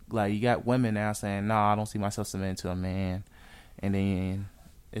 Like, you got women now saying, "No, I don't see myself submitting to a man," and then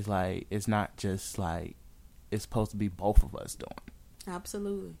it's like, it's not just like, it's supposed to be both of us doing it.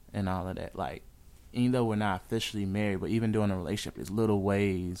 Absolutely. And all of that, like, even though we're not officially married, but even during a relationship, it's little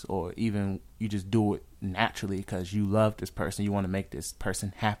ways, or even you just do it naturally because you love this person, you want to make this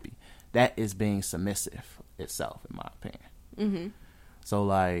person happy. That is being submissive itself, in my opinion. Mm-hmm. So,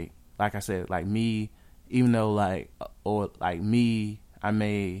 like I said, like me, even though me, I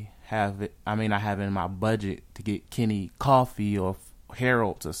may not have it in my budget to get Kenny coffee or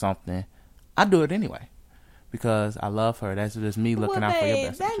Harold's or something, I do it anyway. Because I love her. That's just me looking out for your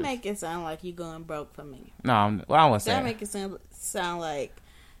best interest. That make it sound like you going broke for me. No, I wasn't saying. That make it sound like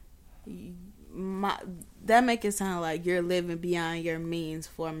that make it sound like you're living beyond your means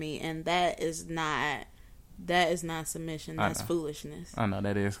for me, and that is not submission. That's foolishness. I know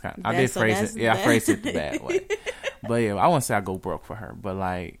that is kind of, I did phrase it. Yeah, I phrased it the bad way. But yeah, I wouldn't say I go broke for her. But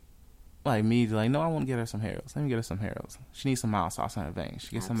like me, like, no, I want to get her some Harold's. Let me get her some Harold's. She needs some mild sauce in her veins.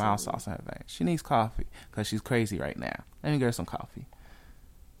 She gets some mild sauce in her veins. She needs coffee because she's crazy right now. Let me get her some coffee.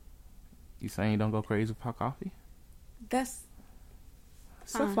 You saying you don't go crazy without coffee? That's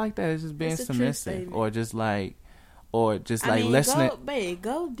stuff like that. Is just being submissive, or just like listening.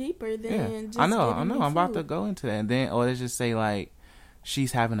 Go deeper than. Just I know. I'm about to go into that, and then, or let's just say like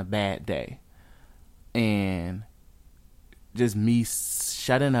she's having a bad day, and just me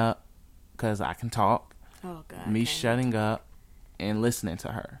shutting up. Because I can talk. Oh, God. Me shutting up and listening to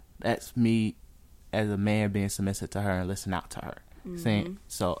her. That's me as a man being submissive to her and listening out to her. Saying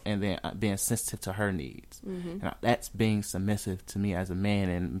so, and then being sensitive to her needs. And that's being submissive to me as a man.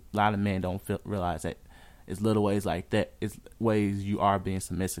 And a lot of men don't realize that it's little ways like that. It's ways you are being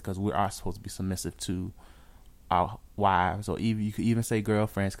submissive, because we are supposed to be submissive to our wives, or even you could even say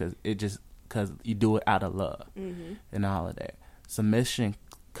girlfriends, because you do it out of love and all of that. Submission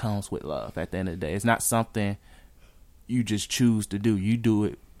comes with love at the end of the day. It's not something you just choose to do. You do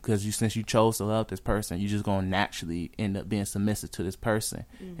it because since you chose to love this person, you're just going to naturally end up being submissive to this person.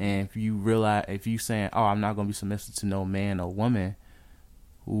 And if you saying, oh, I'm not going to be submissive to no man or woman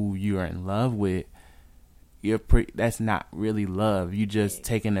who you're in love with, that's not really love. You just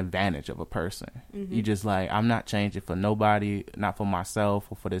taking advantage of a person. You just like, I'm not changing for nobody, not for myself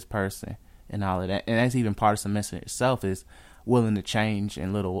or for this person and all of that. And that's even part of submission itself, is willing to change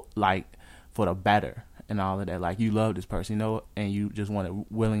and for the better and all of that. Like, you love this person, and you just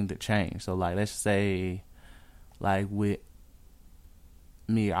willing to change. So like, let's say like with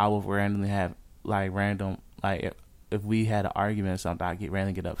me, I would randomly have if we had an argument or something, I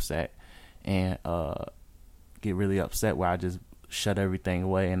randomly get upset and get really upset where I just shut everything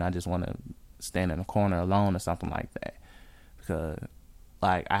away and I just want to stand in a corner alone or something like that. Because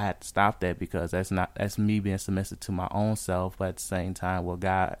like, I had to stop that, because that's me being submissive to my own self, but at the same time,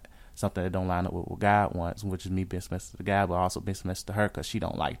 something that don't line up with what God wants, which is me being submissive to God, but also being submissive to her because she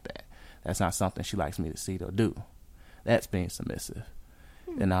don't like that. That's not something she likes me to see or do. That's being submissive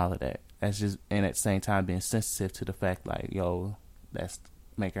and all of that. That's just, and at the same time, being sensitive to the fact, like, yo, that's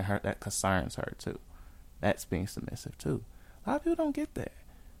making her, that concerns her too. That's being submissive too. A lot of people don't get that.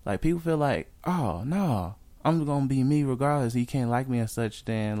 Like, people feel like, oh, no, I'm going to be me regardless. He can't like me as such.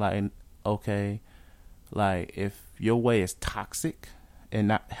 Then, like, okay, like, if your way is toxic and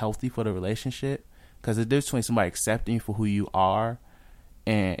not healthy for the relationship, because the difference between somebody accepting you for who you are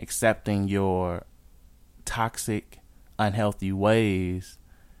and accepting your toxic, unhealthy ways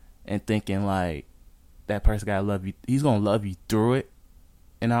and thinking like that person gotta love you. He's gonna love you through it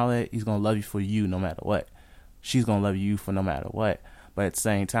and all that. He's gonna love you for you no matter what. She's gonna love you for no matter what. But at the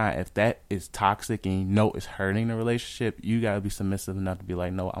same time, if that is toxic and you know it's hurting the relationship, you gotta be submissive enough to be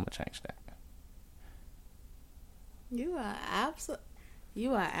like, no, I'm gonna change that. You are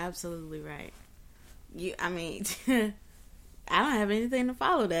absolutely right. I mean, I don't have anything to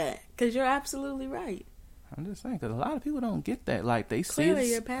follow that because you're absolutely right. I'm just saying, because a lot of people don't get that. Like, they clearly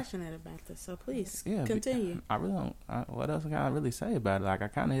see you're passionate about this, so please continue. I really don't. What else can I really say about it? Like, I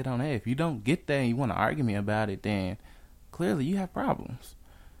kind of hit on that. If you don't get that and you want to argue me about it, then clearly you have problems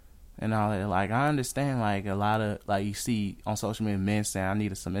and all that. Like, I understand, like, a lot of, like, you see on social media men saying, I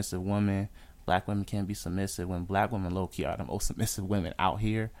need a submissive woman. Black women can't be submissive, when black women low-key are the most submissive women out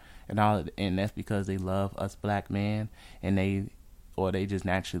here and all. And that's because they love us black men, and they just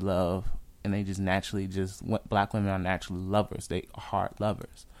naturally love, and they just naturally black women are naturally lovers. They are hard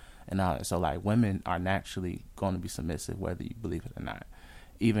lovers and all that. So, like, women are naturally going to be submissive whether you believe it or not.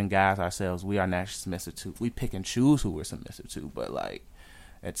 Even guys ourselves, we are naturally submissive too. We pick and choose who we're submissive to, but, like,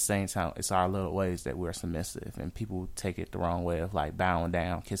 at the same time, it's our little ways that we're submissive, and people take it the wrong way of, like, bowing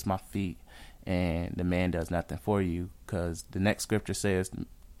down, kiss my feet, and the man does nothing for you. Because the next scripture says,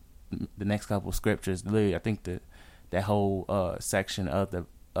 the next couple of scriptures, literally, I think that whole section of the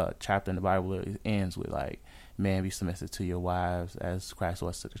chapter in the Bible literally ends with, like, man, be submissive to your wives as Christ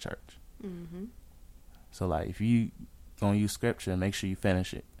was to the church. Mm-hmm. So, like, if you gonna use scripture, make sure you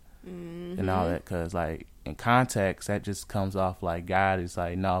finish it. Mm-hmm. And all that, because, like, in context, that just comes off like God is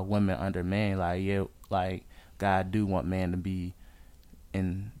like, no, women under man. Like, yeah, like, God do want man to be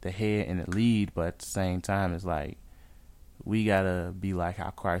in the head and the lead, but at the same time, it's like we gotta be like how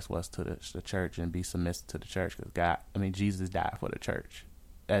Christ was to the church and be submissive to the church, because Jesus died for the church,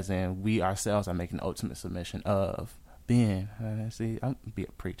 as in we ourselves are making the ultimate submission of being. I'm be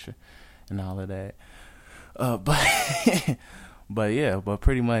a preacher and all of that, but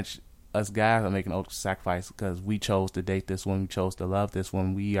pretty much us guys are making ultimate sacrifice because we chose to date this one, we chose to love this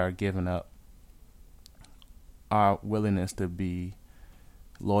one. We are giving up our willingness to be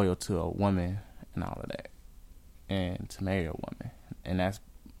loyal to a woman and all of that, and to marry a woman. And that's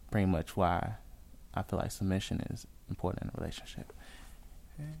pretty much why I feel like submission is important in a relationship.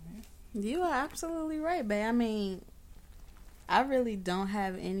 You are absolutely right, babe. I mean, I really don't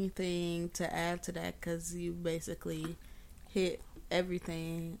have anything to add to that because you basically hit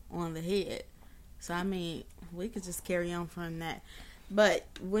everything on the head. So, I mean, we could just carry on from that. But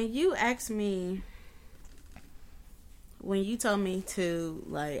when you told me to,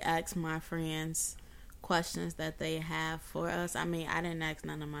 like, ask my friends questions that they have for us, I mean, I didn't ask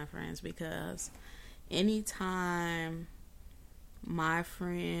none of my friends, because anytime my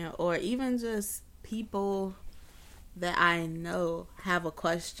friend or even just people that I know have a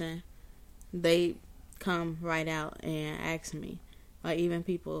question, they come right out and ask me. Like, even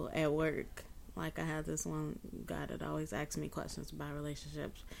people at work. Like, I have this one guy that always asks me questions about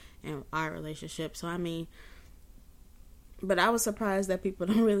relationships and our relationship. So, I mean, but I was surprised that people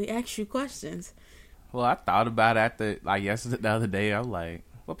don't really ask you questions. Well, I thought about it after, like, yesterday, the other day. I was like,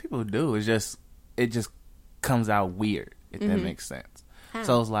 what people do is it just comes out weird, if that makes sense. How?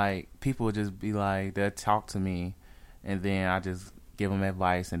 So it's like, people would just be like, they'll talk to me, and then I just give them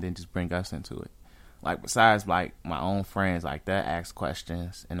advice and then just bring us into it. Like, besides, like, my own friends, like, they'll ask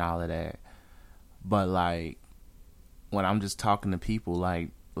questions and all of that. But, like, when I'm just talking to people, like,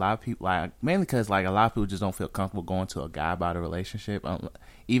 a lot of people, like, mainly because, like, a lot of people just don't feel comfortable going to a guy about a relationship,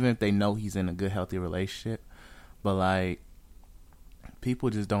 even if they know he's in a good, healthy relationship. But, like, people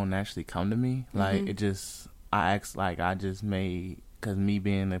just don't naturally come to me. Like, because me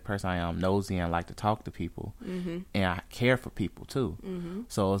being the person I am, nosy, and I like to talk to people, and I care for people too.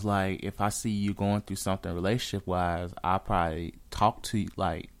 So it's like, if I see you going through something relationship wise, I'll probably talk to you,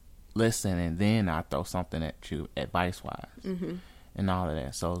 like, listen, and then I throw something at you advice wise, and all of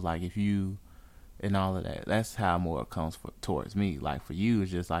that. So it's like, if you and all of that, that's how more it comes towards me. Like, for you,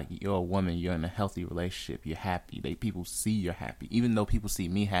 it's just like, you're a woman, you're in a healthy relationship, you're happy. people see you're happy, even though people see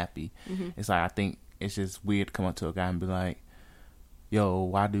me happy. It's like, I think it's just weird to come up to a guy and be like, yo,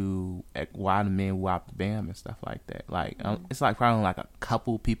 why do men whop the bam and stuff like that? Like, it's like probably like a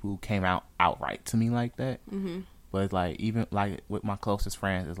couple people who came out outright to me like that. But it's like, even like with my closest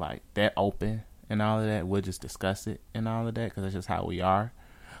friends, it's like, they're open and all of that. We'll just discuss it and all of that because it's just how we are.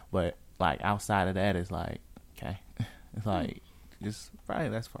 But like, outside of that, it's like, okay, it's like, just probably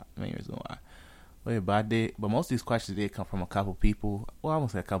that's probably the main reason why. But most of these questions did come from a couple people. Well, I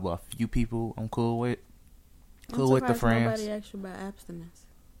won't say a few people I'm cool with. Cool with the friends. Nobody asked you about abstinence.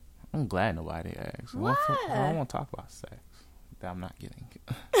 I'm glad nobody asked. Why? I don't want to talk about sex that I'm not getting.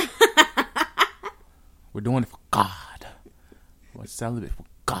 we're doing it for God. We're celibate for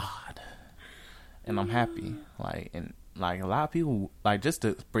God, and I'm happy. Like, and like a lot of people, like, just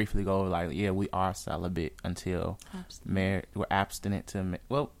to briefly go, like, yeah, we are celibate until married. We're abstinent to.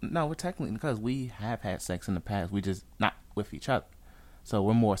 Well, no, we're technically, because we have had sex in the past. We just not with each other, so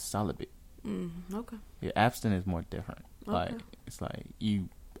we're more celibate. Okay. Yeah, abstinent is more different. Okay. Like, it's like you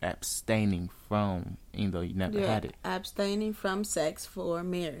abstaining from, even though you never had it. Abstaining from sex for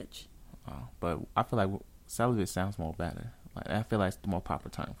marriage. But I feel like celibate sounds more better. Like, I feel like it's the more proper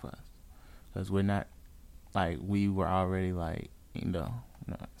term for us, because we're not, like, we were already, like, no,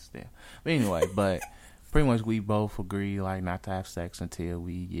 still. But anyway, but pretty much we both agree, like, not to have sex until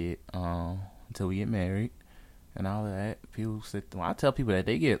we get married and all of that. People I tell people that,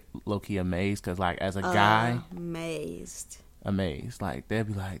 they get low key amazed, because, like, as a guy, amazed, like, they'll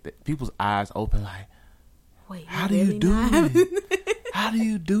be like, people's eyes open, like, wait, how do you do it? How do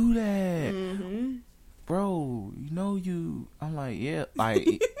you do that? Mm-hmm. Bro, I'm like, yeah,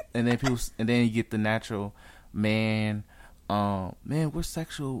 like, and then you get the natural man, we're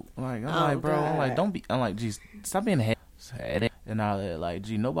sexual, like, I'm like, bro, God. I'm like, don't be, I'm like, geez, stop being a head and all that, like,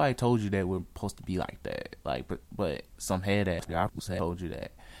 gee, nobody told you that we're supposed to be like that, like, but some head ass guy told you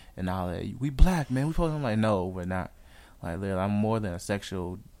that, and all that, we black, man, we supposed to, I'm like, no, we're not, like, I'm more than a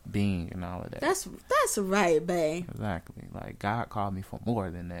sexual being and all of that. That's right, babe. Exactly. Like, God called me for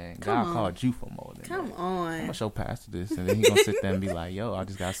more than that. God called you for more than that. Come on. I'm gonna show Pastor this, and then he's gonna sit there and be like, "Yo, I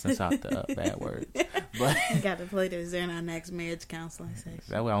just got sent out the bad words." But you got to play this in our next marriage counseling session.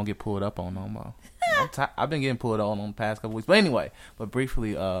 That way, I don't get pulled up on no more. I've been getting pulled on the past couple weeks, but anyway. But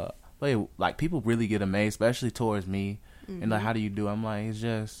briefly, like, people really get amazed, especially towards me, and like, how do you do? I'm like, it's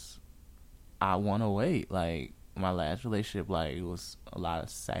just, I want to wait, like. My last relationship, like, it was a lot of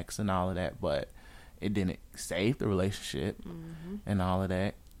sex and all of that, but it didn't save the relationship and all of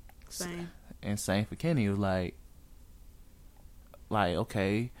that. Same. And same for Kenny. It was like,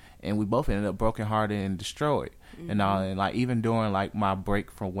 okay, and we both ended up brokenhearted and destroyed and all. And like, even during, like, my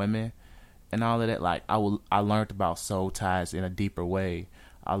break from women and all of that, like, I learned about soul ties in a deeper way.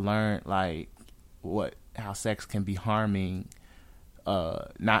 I learned, like, how sex can be harming,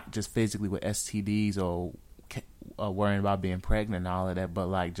 not just physically with STDs or worrying about being pregnant and all of that, but,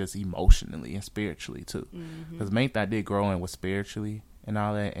 like, just emotionally and spiritually too. Because the main thing I did growing was spiritually and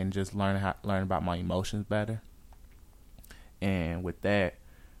all that, and just learn about my emotions better. And with that,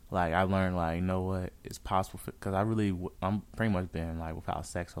 like, I learned, like, you know what, it's possible, because I'm pretty much been, like, without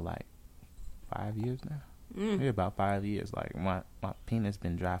sex for, like, 5 years now. Maybe about 5 years. Like, my penis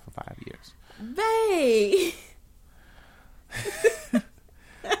been dry for 5 years. Babe.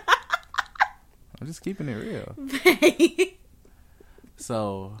 I'm just keeping it real. Babe.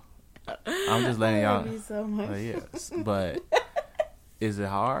 So, I'm just letting y'all. I love you so much. Yes, but is it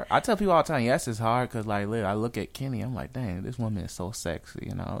hard? I tell people all the time, yes, it's hard, because, like, I look at Kenny, I'm like, dang, this woman is so sexy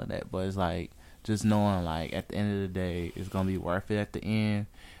and all of that. But it's like, just knowing, like, at the end of the day, it's gonna be worth it at the end.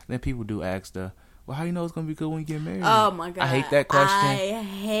 Then people do ask well, how you know it's gonna be good when you get married? Oh my God, I hate that question. I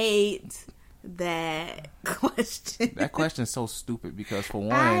hate that question. That question's so stupid, because for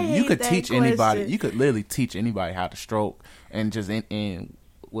one, you could teach anybody. You could literally teach anybody how to stroke, and just in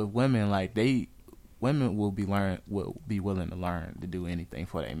with women, like, women will be willing to learn to do anything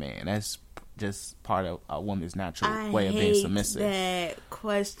for their man. That's just part of a woman's natural way of being submissive. I hate that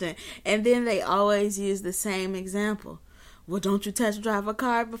question, and then they always use the same example. Well, don't you test drive a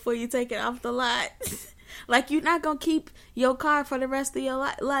car before you take it off the lot? Like, you're not gonna keep your car for the rest of your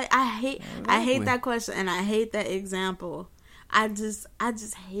life. Like, I hate that question, and I hate that example. I just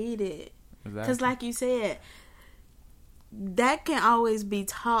hate it, because, like you said, that can always be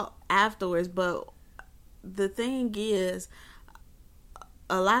taught afterwards. But the thing is,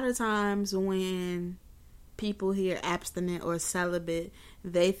 a lot of times when people hear abstinent or celibate,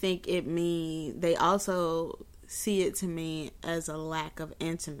 they think they also see it to me as a lack of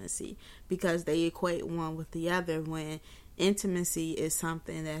intimacy, because they equate one with the other, when intimacy is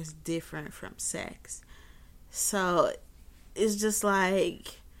something that's different from sex. So it's just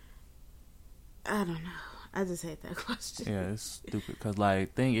like, I don't know. I just hate that question. Yeah, it's stupid, because,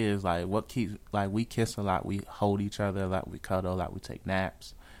 like, thing is, like, what keeps, like, we kiss a lot, we hold each other a lot, we cuddle a lot, we take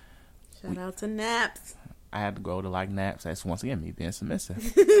naps. Shout out to naps. I had to go to, like, naps. That's, once again, me being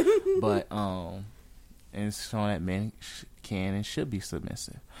submissive. But and it's showing that men can and should be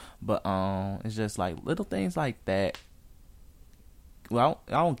submissive. But it's just, like, little things like that. Well,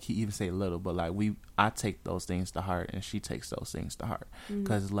 I don't even say little, but, like, I take those things to heart, and she takes those things to heart.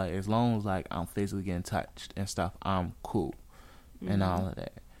 Because, like, as long as, like, I'm physically getting touched and stuff, I'm cool and all of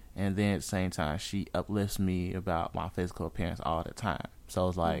that. And then at the same time, she uplifts me about my physical appearance all the time. So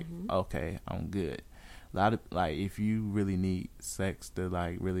it's like, okay, I'm good. a lot of like if you really need sex to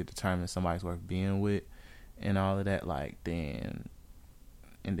like really determine somebody's worth being with and all of that, like then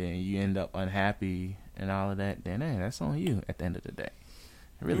you end up unhappy and all of that, then hey, that's on you at the end of the day.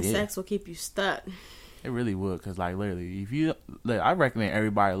 It really and sex will keep you stuck. It really would, because like literally, if you I recommend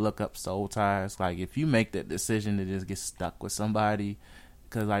everybody look up soul ties. Like if you make that decision to just get stuck with somebody,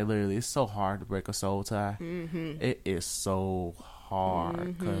 because like literally it's so hard to break a soul tie. It is so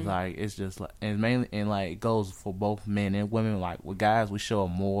hard, because like it's just like, and mainly, and like it goes for both men and women. Like with guys, we show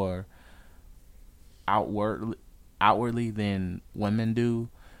more outwardly than women do.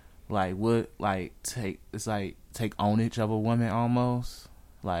 Like would like take ownage of a woman almost.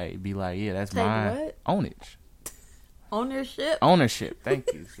 Like be like, yeah, that's take mine. What? Ownage. Ownership.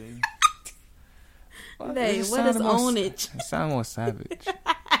 Thank you. See. What is ownage? It sounds more savage.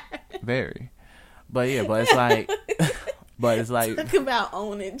 Very. But yeah, it's like talk about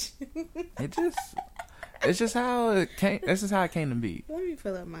ownage. It's just how it came. This is how it came to be. Let me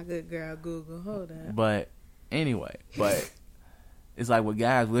pull up my good girl Google. Hold up. But anyway, it's like with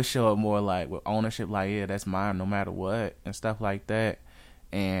guys, we'll show up more like with ownership, like yeah, that's mine no matter what and stuff like that.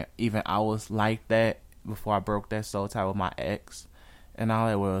 And even I was like that before I broke that soul tie with my ex and all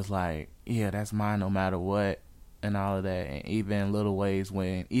that, where it was like, yeah, that's mine no matter what and all of that. And even little ways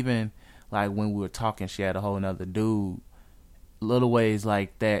when we were talking, she had a whole nother dude. Little ways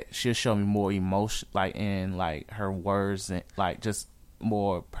like that, she'll show me more emotion, like in like her words and like just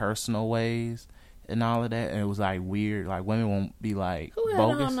more personal ways and all of that. And it was like weird. Like women won't be like, who had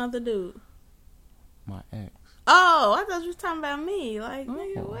bogus. a whole nother dude? My ex. Oh, I thought you was talking about me. Like,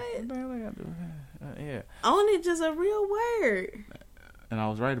 nigga, what? What the hell I gotta do? Yeah. Ownage is a real word. And I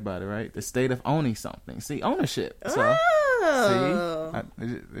was right about it, right? The state of owning something. See, ownership. So,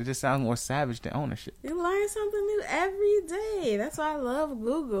 it just sounds more savage than ownership. You learn something new every day. That's why I love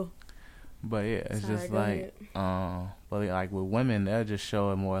Google. But yeah, it's just like, but like with women, they'll just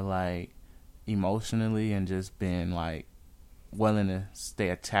show it more like emotionally and just being like willing to stay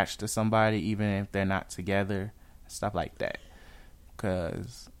attached to somebody even if they're not together, stuff like that.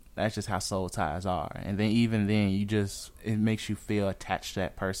 Because that's just how soul ties are. And then even then, it makes you feel attached to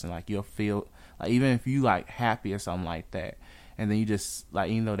that person. Like you'll feel like even if you like happy or something like that, and then you just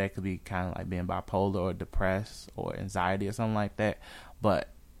like, even though that could be kind of like being bipolar or depressed or anxiety or something like that, but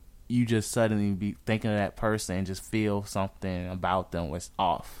you just suddenly be thinking of that person and just feel something about them was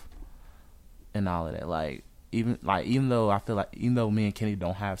off and all of that. Like even though I feel like even though me and Kenny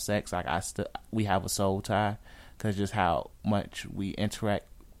don't have sex, like we have a soul tie, because just how much we interact,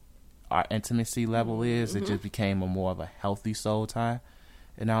 our intimacy level is, it just became a more of a healthy soul tie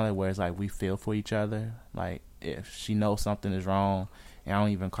and all that, where it's like we feel for each other. Like if she knows something is wrong and I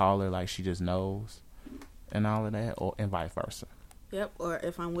don't even call her, like she just knows and all of that, and vice versa. Yep. Or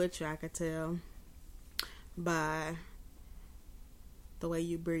if I'm with you, I could tell by the way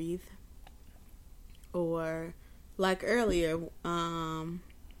you breathe. Or like earlier,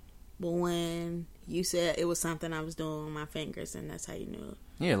 when you said it was something I was doing with my fingers, and that's how you knew.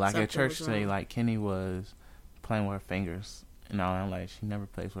 Yeah, like at church today, like Kenny was playing with her fingers, and all. I'm like, she never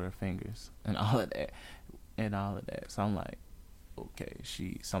plays with her fingers, and all of that. So I'm like, okay,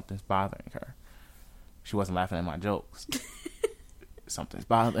 something's bothering her. She wasn't laughing at my jokes. Something's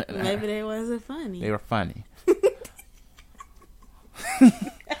bothering her. Maybe they wasn't funny. They were funny.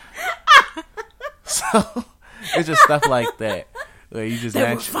 So it's just stuff like that where you just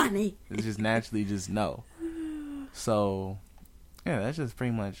naturally just know. So yeah, that's just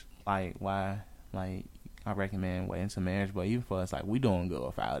pretty much like why like I recommend waiting to marriage. But even for us, like we doing good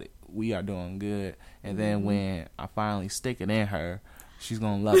without it. We are doing good, and then when I finally stick it in her, she's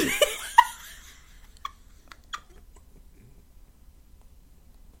gonna love it.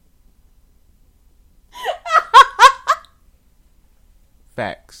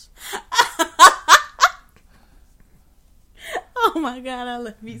 Facts. Oh my God, I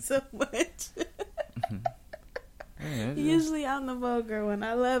love you so much. Yeah, usually I'm the vulgar one.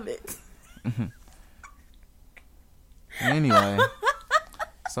 I love it. Anyway,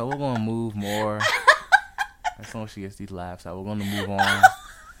 so we're gonna move more. As soon as she gets these laughs out, we're gonna move on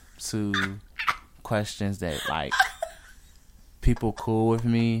to questions that like people cool with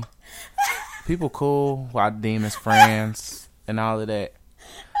me, people cool who I deem as friends, and all of that.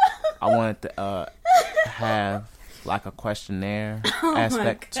 I wanted to have like a questionnaire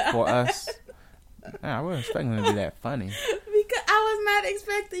aspect for us. Man, I wasn't expecting it to be that funny. Because I was not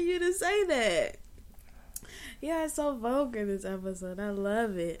expecting you to say that. Yeah, it's so vulgar this episode. I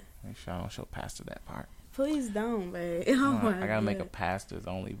love it. Make sure I don't show Pastor that part. Please don't, babe. Oh my God. I gotta make a Pastor's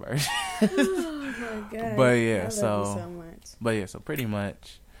only version. Oh my God. But yeah, I love you so much. But yeah, so pretty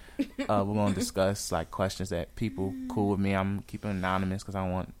much We're gonna discuss like questions that people cool with me. I'm keeping anonymous because I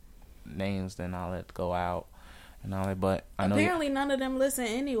don't want names and all that to go out and all that. But I know apparently none of them listen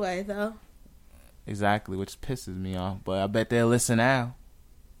anyway, though. Exactly, which pisses me off. But I bet they'll listen now.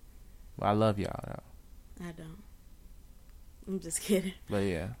 But I love y'all though. I don't. I'm just kidding. But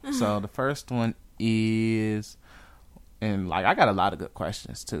yeah. So the first one is, and like I got a lot of good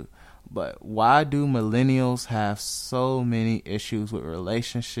questions too. But why do millennials have so many issues with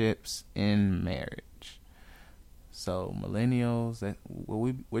relationships and marriage? So millennials,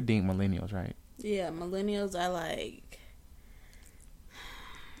 we're deemed millennials, right? Yeah, millennials are like,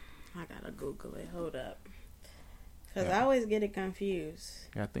 I gotta Google it. Hold up. Because I always get it confused.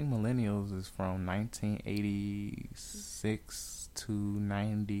 Yeah, I think millennials is from 1986 to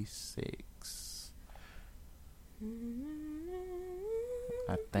 96.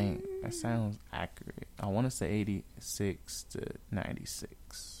 I think that sounds accurate. I want to say 86 to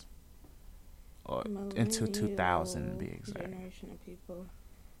 96. Or into 2000 to be exact. Generation of people,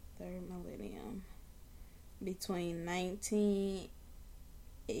 third millennium. Between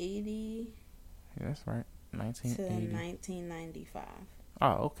 1980 Yeah, that's right. 1980 to 1995.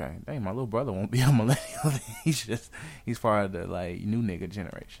 Oh, okay. Dang, my little brother won't be a millennial. he's part of the like new nigga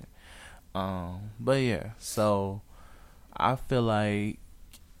generation. But yeah, so I feel like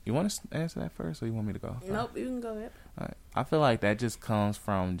you want to answer that first, or you want me to go? Nope, you can go ahead. All right. I feel like that just comes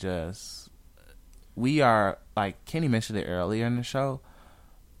from we are like Kenny mentioned it earlier in the show.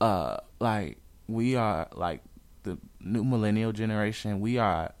 Like we are like the new millennial generation. We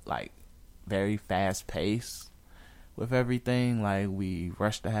are like very fast paced with everything. Like we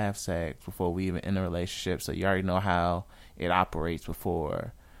rush to have sex before we even enter a relationship, so you already know how it operates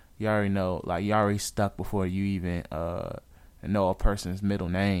before. You already know, like you already stuck before you even know a person's middle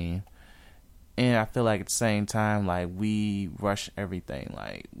name. And I feel like at the same time, like we rush everything,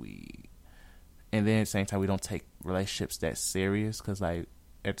 and then at the same time we don't take relationships that serious, because like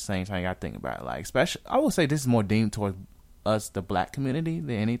at the same time you gotta think about it, like especially I would say this is more deemed towards us, the black community,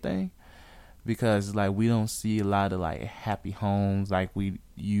 than anything. Because like we don't see a lot of like happy homes like we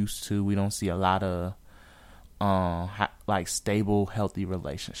used to. We don't see a lot of like stable, healthy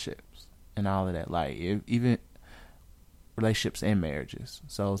relationships and all of that. Like even relationships and marriages.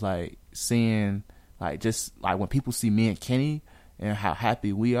 So it's like seeing like just like when people see me and Kenny and how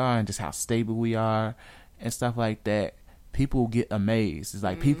happy we are and just how stable we are and stuff like that, people get amazed. It's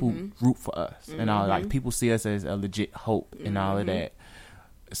like people root for us and all. Like people see us as a legit hope and all of that.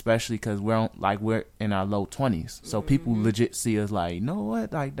 Especially because we're in our low 20s, so people legit see us like, you know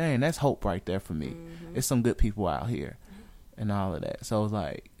what, like dang, that's hope right there for me. It's some good people out here, and all of that. So it's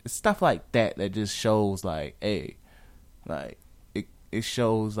like it's stuff like that that just shows like, hey, like it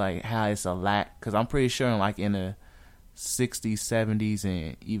shows like how it's a lack. Because I'm pretty sure like in the 60s, 70s,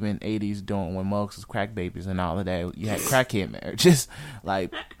 and even 80s, during when mugs was crack babies and all of that, you had crackhead marriages.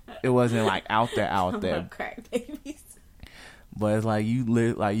 Like it wasn't like out there. Crack babies. But it's like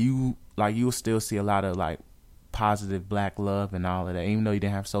you'll still see a lot of like positive black love and all of that, even though you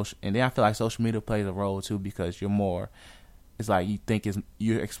didn't have social. And then I feel like social media plays a role too, because it's like you think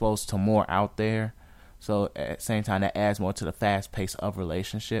you're exposed to more out there. So at the same time, that adds more to the fast pace of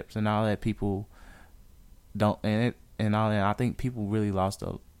relationships and all that. People don't and all that. I think people really lost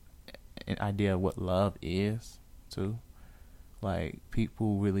an idea of what love is too. Like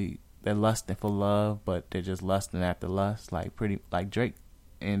people really. They're lusting for love, but they're just lusting after lust, like Drake.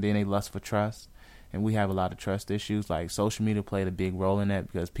 And then they lust for trust, and we have a lot of trust issues. Like social media played a big role in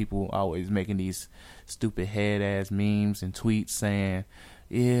that, because people always making these stupid head ass memes and tweets saying,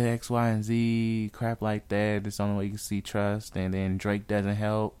 "Yeah, X, Y, and Z, crap like that. It's the only way you can see trust." And then Drake doesn't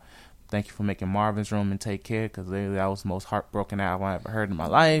help. Thank you for making Marvin's Room and Take Care, because that was the most heartbroken album I ever heard in my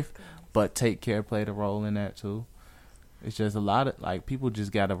life. But Take Care played a role in that too. It's just a lot of, like, people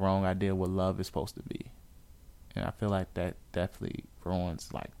just got a wrong idea of what love is supposed to be. And I feel like that definitely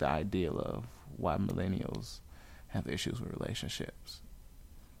ruins, like, the ideal of why millennials have issues with relationships.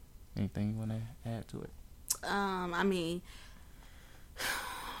 Anything you want to add to it? I mean,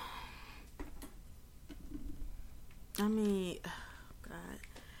 God.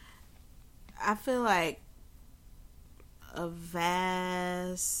 I feel like a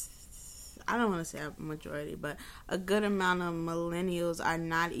vast, I don't want to say a majority, but a good amount of millennials are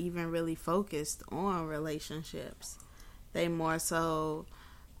not even really focused on relationships. They more so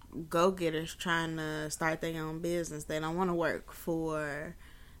go-getters trying to start their own business. They don't want to work for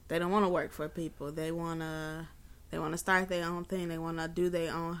people. They want to start their own thing. They want to do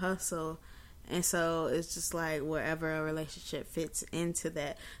their own hustle. And so it's just like wherever a relationship fits into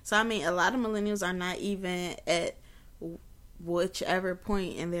that. So I mean, a lot of millennials are not even at whichever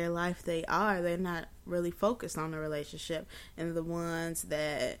point in their life they are, they're not really focused on the relationship. And the ones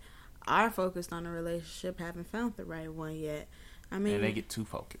that are focused on a relationship haven't found the right one yet. I mean, and they get too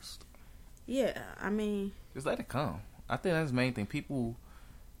focused. Yeah, I mean, just let it come. I think that's the main thing. People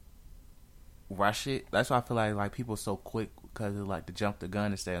rush it. That's why I feel like people are so quick because of like to jump the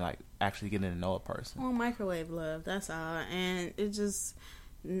gun instead of like actually getting to know a person. Well, microwave love, that's all. And it just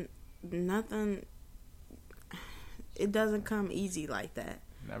nothing. It doesn't come easy like that.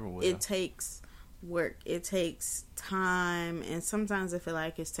 Never will. It takes work. It takes time, and sometimes I feel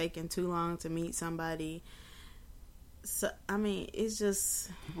like it's taking too long to meet somebody. So I mean, it's just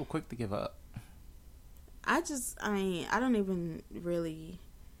people quick to give up. I don't even really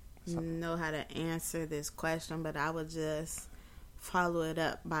know how to answer this question, but I would just follow it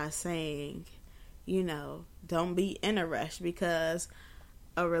up by saying, don't be in a rush, because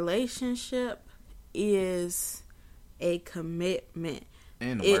a relationship is a commitment.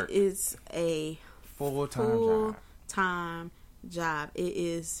 It is a full-time job.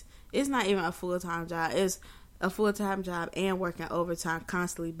 It's not even a full-time job. It's a full-time job and working overtime,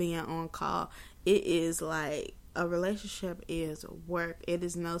 constantly being on call. It is like a relationship is work. It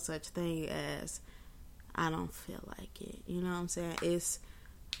is no such thing as I don't feel like it. You know what I'm saying? It's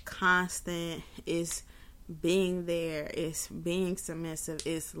constant. It's being there. It's being submissive.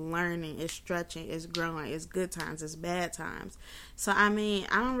 It's learning. It's stretching. It's growing. It's good times. It's bad times. So I mean,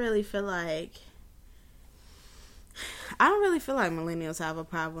 I don't really feel like millennials have a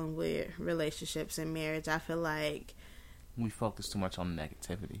problem with relationships and marriage. I feel like we focus too much on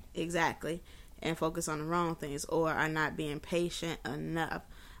negativity. Exactly. And focus on the wrong things, or are not being patient enough.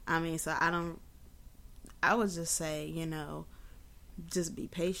 I mean, so I would just say, just be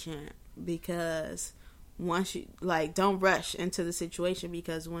patient, because once you, don't rush into the situation,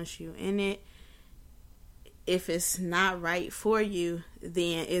 because once you're in it, if it's not right for you,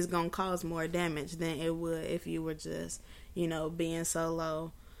 then it's going to cause more damage than it would if you were just, being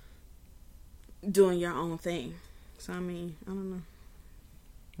solo, doing your own thing. So, I mean, I don't know.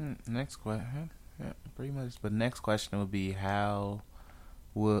 Next question, yeah, pretty much. But next question would be how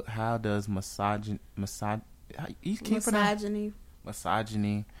does misogyny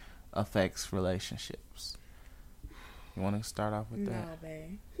affects relationships? You want to start off with that? No,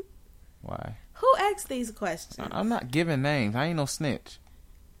 babe. Why? Who asked these questions? I'm not giving names. I ain't no snitch.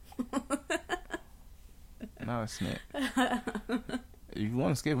 Not a snitch. If you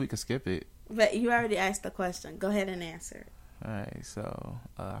want to skip, we can skip it. But you already asked the question. Go ahead and answer it. Alright, so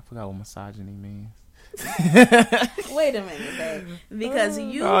I forgot what misogyny means. Wait a minute, babe. Because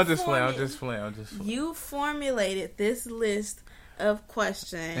I'm just playing. You formulated this list of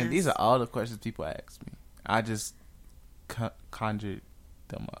questions. And these are all the questions people ask me. I just conjured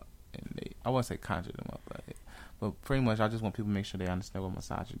them up. I won't say conjured them up, but pretty much I just want people to make sure they understand what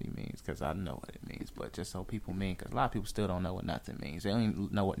misogyny means, because I know what it means, but just so people mean, because a lot of people still don't know what nothing means. They don't even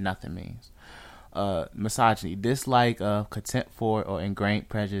know what nothing means. Misogyny, dislike of, contempt for, or ingrained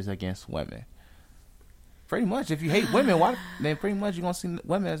prejudice against women. Pretty much, if you hate women, then pretty much you're gonna see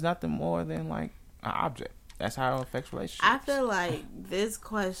women as nothing more than like an object. That's how it affects relationships. I feel like this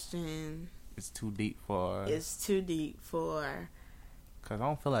question is too deep for. Because I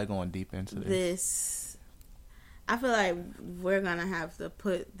don't feel like going deep into this. I feel like we're gonna have to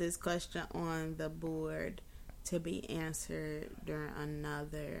put this question on the board to be answered during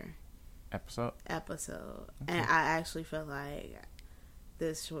another episode. Okay. And I actually feel like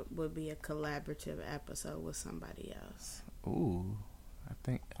this would be a collaborative episode with somebody else. Ooh, I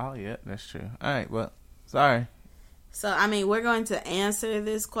think. Oh yeah, that's true. All right, well, sorry. So I mean, we're going to answer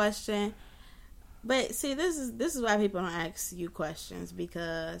this question, but see, this is why people don't ask you questions,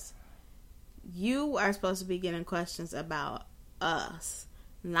 because you are supposed to be getting questions about us,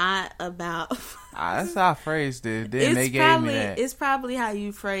 not about. That's how I phrased it. Then they gave me that. It's probably how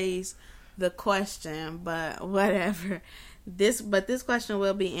you phrase the question, but whatever. This question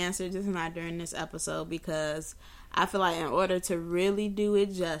will be answered, just not during this episode, because I feel like in order to really do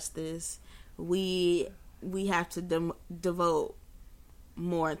it justice, we have to devote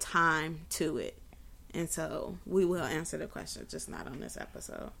more time to it, and so we will answer the question, just not on this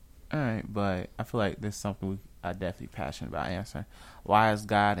episode. All right, but I feel like there's something I'm definitely passionate about answering. Why is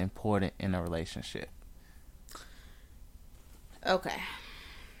God important in a relationship? Okay,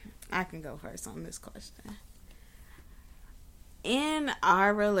 I can go first on this question. In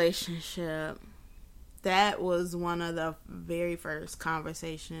our relationship, that was one of the very first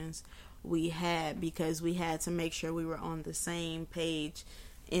conversations we had, because we had to make sure we were on the same page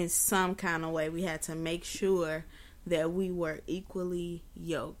in some kind of way. We had to make sure that we were equally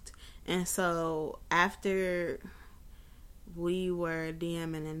yoked. And so after we were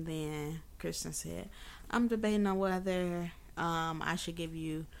DMing, and then Christian said, I'm debating on whether I should give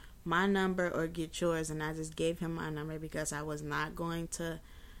you my number or get yours, and I just gave him my number because I was not going to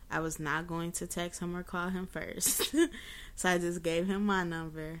text him or call him first. So I just gave him my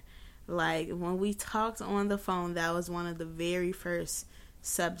number. Like, when we talked on the phone, that was one of the very first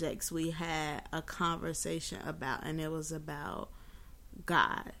subjects we had a conversation about, and it was about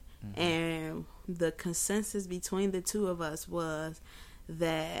God. Mm-hmm. And the consensus between the two of us was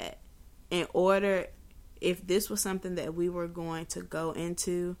that if this was something that we were going to go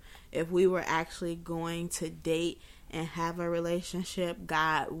into, if we were actually going to date and have a relationship,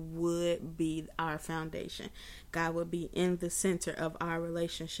 God would be our foundation. God would be in the center of our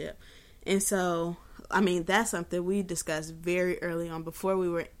relationship. And so, I mean, that's something we discussed very early on, before we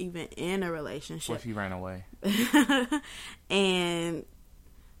were even in a relationship. What if you ran away? And,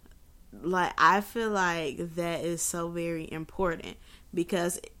 like, I feel like that is so very important,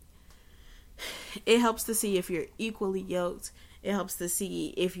 because it helps to see if you're equally yoked. It helps to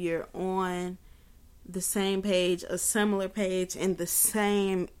see if you're on the same page, a similar page, in the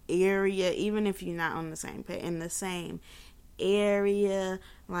same area, even if you're not on the same page, in the same area.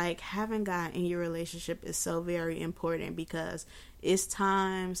 Like, having God in your relationship is so very important, because it's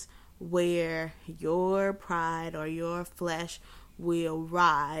times where your pride or your flesh will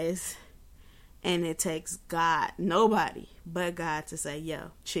rise, and it takes nobody but God to say,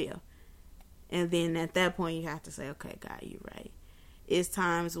 yo, chill. And then at that point, you have to say, okay, God, you're right. It's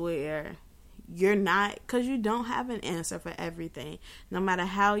times where you're not, because you don't have an answer for everything. No matter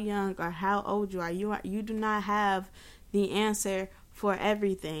how young or how old you you do not have the answer for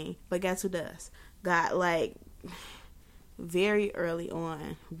everything. But guess who does? God. Like, very early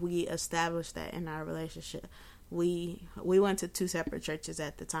on, we established that in our relationship. We went to 2 separate churches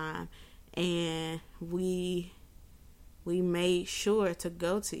at the time, and we made sure to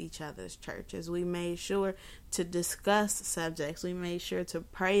go to each other's churches. We made sure to discuss subjects. We made sure to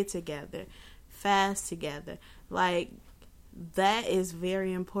pray together, fast together. Like, that is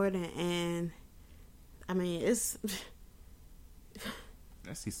very important. And, I mean, that's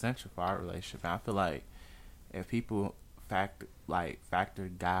essential for our relationship. I feel like if people factor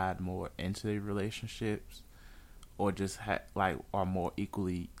God more into their relationships, or just are more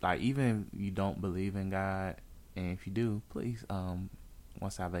equally, like, even if you don't believe in God, and if you do, please,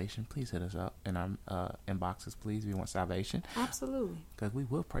 want salvation, please hit us up in our inboxes, please, if you want salvation. Absolutely. Because we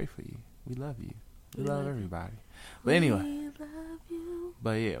will pray for you. We love you. We love everybody. But anyway. We love you.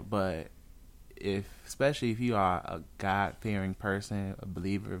 But yeah, especially if you are a God-fearing person, a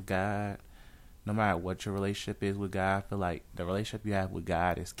believer of God, no matter what your relationship is with God, I feel like the relationship you have with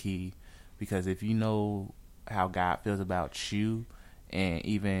God is key. Because if you know how God feels about you, and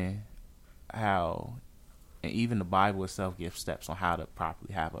even the Bible itself gives steps on how to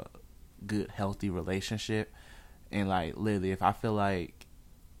properly have a good, healthy relationship. And, like, literally, if I feel like,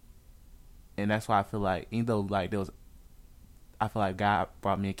 and that's why I feel like, even though, like, I feel like God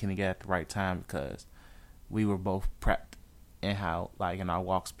brought me and Kenny together at the right time, because we were both prepped in in our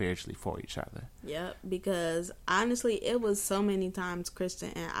walk spiritually for each other. Yep, because honestly, it was so many times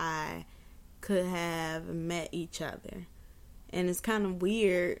Kristen and I could have met each other. And it's kind of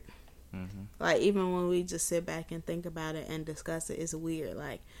weird. Mm-hmm. Like, even when we just sit back and think about it and discuss it, it's weird.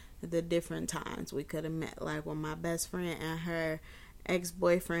 Like, the different times we could have met. Like, when my best friend and her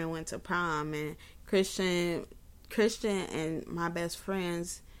ex-boyfriend went to prom, and Christian and my best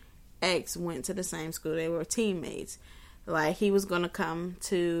friend's ex went to the same school. They were teammates. Like, he was going to come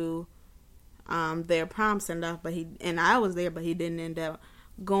to their prom send-off, and I was there, but he didn't end up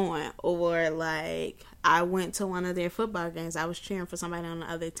going. Or, like, I went to one of their football games. I was cheering for somebody on the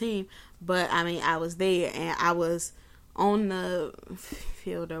other team, but I mean, I was there, and I was on the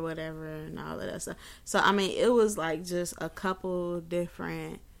field or whatever, and all of that stuff. So, I mean, it was like just a couple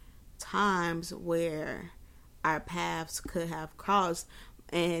different times where our paths could have crossed.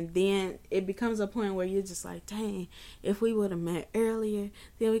 And then it becomes a point where you're just like, dang, if we would have met earlier,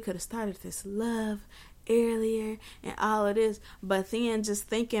 then we could have started this love earlier and all of this. But then just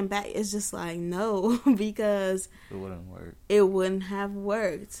thinking back, it's just like, no, because it wouldn't work. It wouldn't have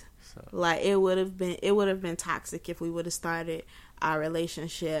worked. So. Like, it would have been toxic if we would have started our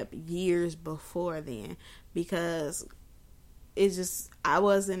relationship years before then, because it's just, I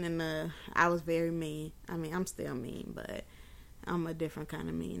was very mean. I mean, I'm still mean, but I'm a different kind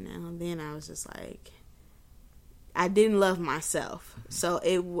of mean now. And then I was just like, I didn't love myself. So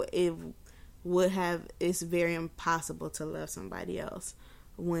it's very impossible to love somebody else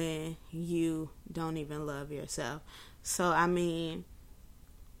when you don't even love yourself. So, I mean,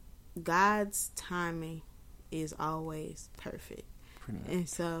 God's timing is always perfect. Pretty much. And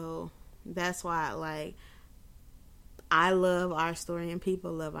so that's why, like, I love our story and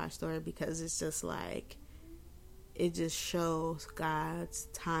people love our story, because it's just like, it just shows God's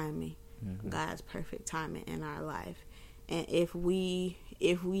timing, God's perfect timing in our life. And if we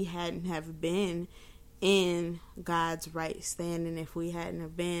hadn't have been in God's right standing, if we hadn't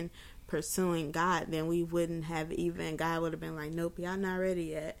have been pursuing God, then we wouldn't have even, God would have been like, nope, y'all not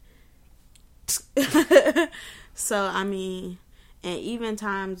ready yet. So, I mean, and even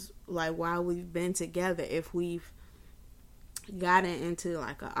times like while we've been together, if we've gotten into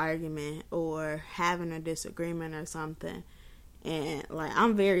like an argument or having a disagreement or something, and like,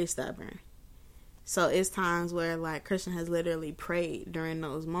 I'm very stubborn. So it's times where like Christian has literally prayed during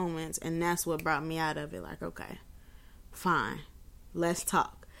those moments, and that's what brought me out of it. Like, okay, fine, let's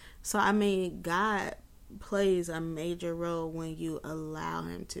talk. So I mean, God plays a major role when you allow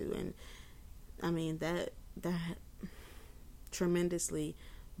him to, and I mean that tremendously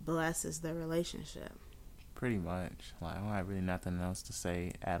blesses the relationship. Pretty much. Like, I don't have really nothing else to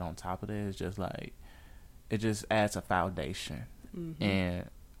say. Add on top of it, it's just like, it just adds a foundation. And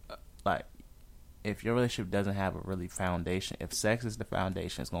like, if your relationship doesn't have a really foundation, if sex is the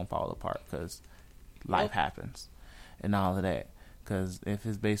foundation, it's gonna fall apart, because life happens and all of that. Because if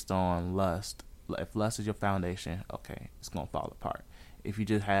it's based on lust, if lust is your foundation, okay, it's gonna fall apart. If you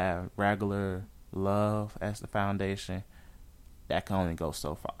just have regular love as the foundation, that can only go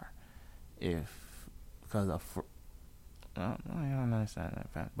so far. Because of, I don't understand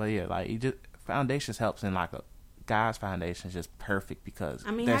that, but yeah, like, foundations helps in like a God's foundation is just perfect, because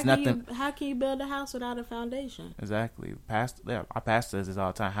I mean, there's how can you build a house without a foundation? Exactly. Our pastor says this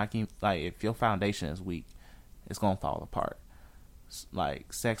all the time. How can you, like, if your foundation is weak, it's gonna fall apart.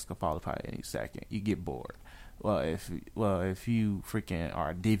 Like, sex can fall apart any second. You get bored. Well, if you freaking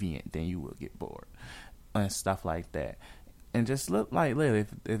are deviant, then you will get bored and stuff like that. And just look, like, literally,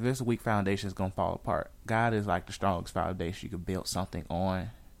 if there's a weak foundation, it's gonna fall apart. God is like the strongest foundation you could build something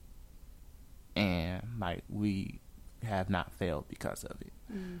on, and like, we have not failed because of it.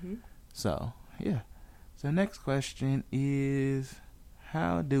 So yeah. So next question is,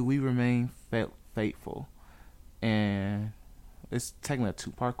 how do we remain faithful? And it's technically a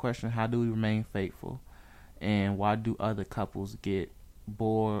two-part question. How do we remain faithful? And why do other couples get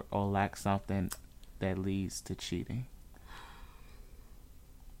bored or lack something that leads to cheating?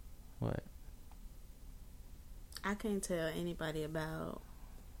 What? I can't tell anybody about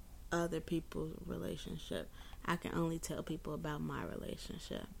other people's relationship. I can only tell people about my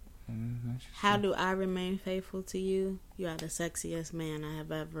relationship. How do I remain faithful to you? You are the sexiest man I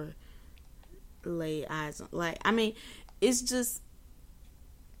have ever laid eyes on. Like, I mean, it's just,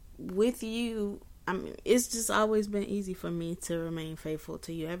 with you, I mean, it's just always been easy for me to remain faithful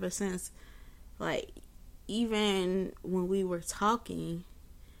to you ever since, like, even when we were talking,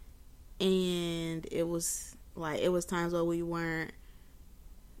 and it was times where we weren't,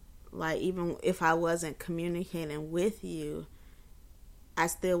 like, even if I wasn't communicating with you, I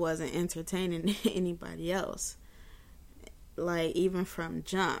still wasn't entertaining anybody else. Like, even from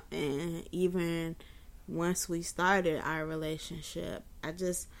jump, and even once we started our relationship,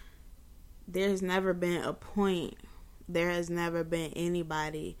 there's never been a point, there has never been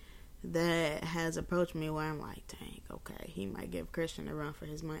anybody that has approached me where I'm like, dang, okay, he might give Christian a run for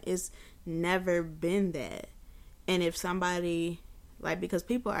his money. It's never been that. And if somebody, like, because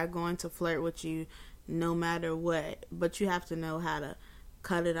people are going to flirt with you no matter what, but you have to know how to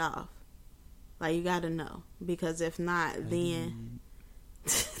cut it off. Like, you gotta know, because if not, then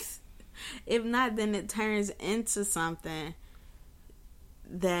it turns into something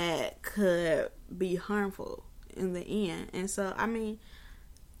that could be harmful in the end. And so, I mean,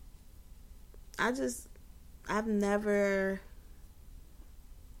 I've never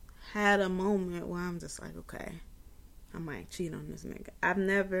had a moment where I'm just like, okay, I might cheat on this nigga. I've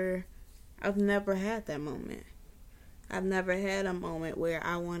never had that moment. I've never had a moment where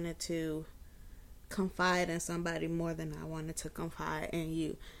I wanted to confide in somebody more than I wanted to confide in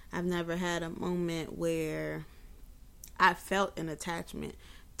you. I've never had a moment where I felt an attachment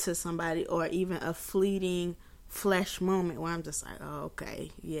to somebody, or even a fleeting flesh moment where I'm just like, oh,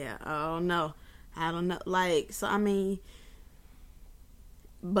 okay, yeah, oh no, I don't know. Like, so I mean,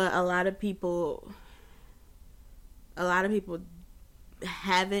 but a lot of people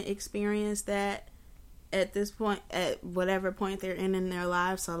haven't experienced that at this point, at whatever point they're in their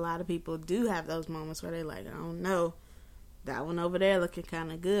lives. So a lot of people do have those moments where they're like, I don't know, that one over there looking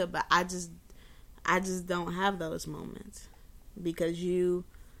kind of good, but I just don't have those moments, because you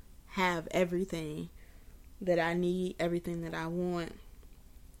have everything that I need, everything that I want,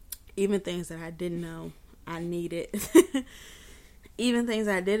 even things that I didn't know I needed, even things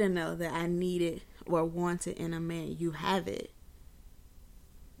I didn't know that I needed or wanted in a man, you have it.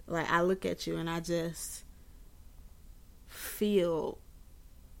 Like, I look at you and I just feel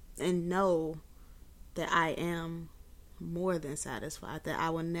and know that I am more than satisfied, that I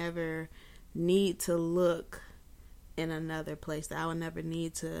will never need to look in another place, that I will never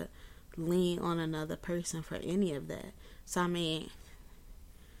need to lean on another person for any of that. So, I mean,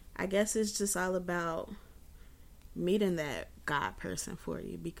 I guess it's just all about meeting that God person for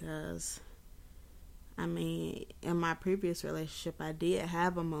you, because, I mean, in my previous relationship, I did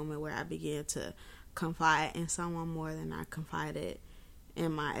have a moment where I began to confide in someone more than I confided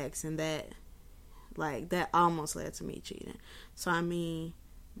in my ex, and that almost led to me cheating. So, I mean,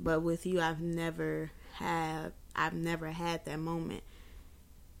 but with you, I've never had that moment.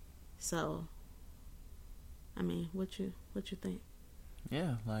 So, I mean, what you think?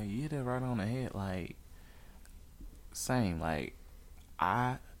 Yeah, like, you hit it right on the head. Like, same. Like,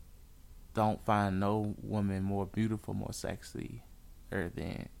 I don't find no woman more beautiful, more sexy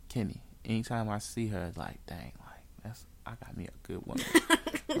than Kenny. Anytime I see her, it's like, dang, like, I got me a good woman.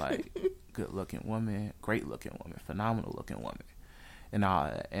 Like, good looking woman, great looking woman, phenomenal looking woman, and all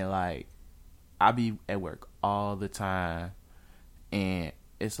that. And like, I be at work all the time, and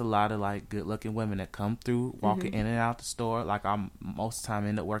it's a lot of like good looking women that come through, walking in and out the store. Like, I'm most of the time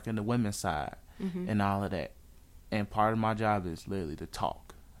end up working the women's side and all of that. And part of my job is literally to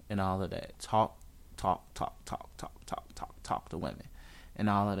talk and all of that. Talk to women and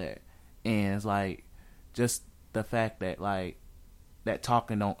all of that. And it's like, just the fact that like that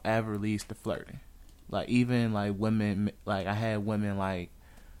talking don't ever leads to flirting. Like, even like women, like I had women like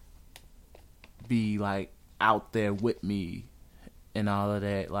be like out there with me and all of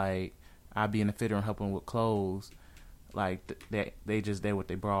that. Like, I'd be in the fitter and helping with clothes. Like, they just there with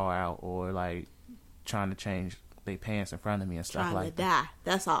their bra out, or like trying to change their pants in front of me and stuff trying like to die.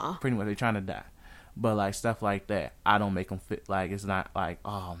 That's all. Pretty much, they trying to die. But like stuff like that, I don't make them fit. Like, it's not like,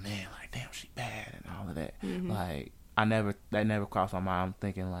 oh man, like damn, she bad and all of that. Like, that never crossed my mind. I'm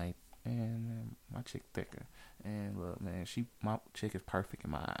thinking like, man, my chick thicker, and look, man, my chick is perfect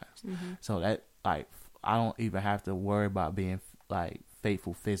in my eyes. So that, like, I don't even have to worry about being like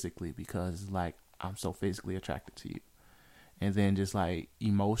faithful physically, because like I'm so physically attracted to you. And then just like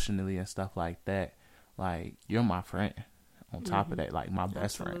emotionally and stuff like that, like, you're my friend. On top of that, like my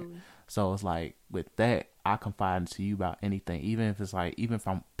best friend. So it's like, with that, I confide into you about anything, even if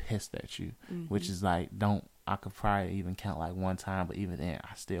I'm pissed at you, which is like, I could probably even count like one time, but even then,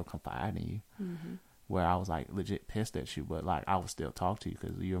 I still confide in you. Where I was like legit pissed at you, but like I would still talk to you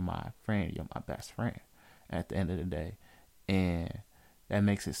because you're my friend, you're my best friend at the end of the day. And that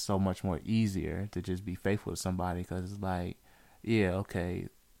makes it so much more easier to just be faithful to somebody, because it's like, yeah, okay,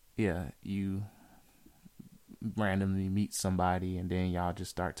 yeah, you randomly meet somebody and then y'all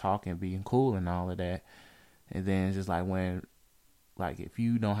just start talking, being cool and all of that. And then it's just like, when, like, if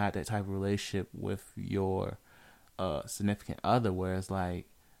you don't have that type of relationship with your significant other, where it's like,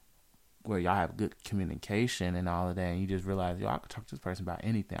 where y'all have good communication and all of that, and you just realize, yo, I could talk to this person about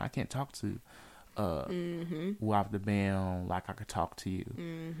anything. I can't talk to who I've been on like I could talk to you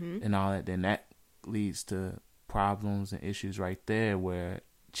and all that, then that leads to problems and issues right there where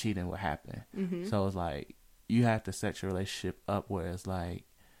cheating will happen. So it's like, you have to set your relationship up where it's like,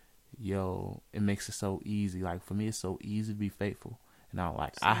 yo, it makes it so easy. Like, for me, it's so easy to be faithful. And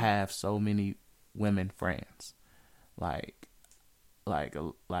I have so many women friends. Like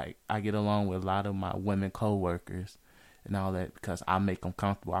I get along with a lot of my women coworkers and all that, because I make them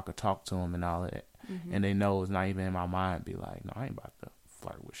comfortable. I could talk to them and all that. And they know it's not even in my mind be like, no, I ain't about to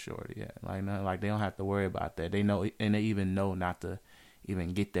flirt with shorty yet. Like, no, like, they don't have to worry about that. They know, and they even know not to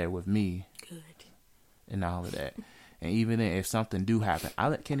even get there with me. Good. And all of that. And even then, if something do happen, I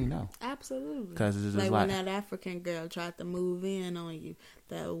let Kenny know. Absolutely. Because it's just like when that African girl tried to move in on you,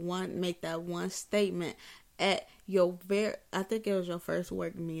 make that one statement at your I think it was your first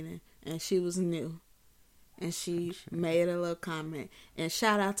work meeting, and she was new, and she made a little comment. And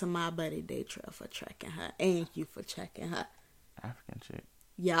shout out to my buddy Daytrail for checking her, and you for checking her. African chick.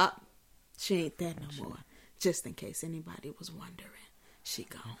 Yup. She ain't that no more. Just in case anybody was wondering. She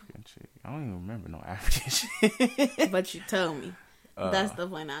gone. African chick. I don't even remember no African chick. But you told me. That's the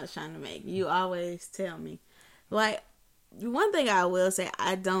point I was trying to make. You always tell me. Like, one thing I will say,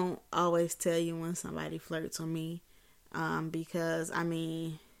 I don't always tell you when somebody flirts with me. Because, I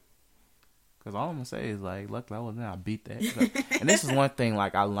mean... Because all I'm going to say is, like, luckily I wasn't, I beat that. And this is one thing,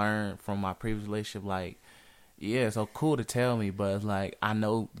 like, I learned from my previous relationship, like, yeah, it's so cool to tell me, but it's like, I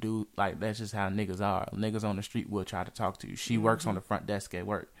know, dude, like, that's just how niggas are. Niggas on the street will try to talk to you. She works on the front desk at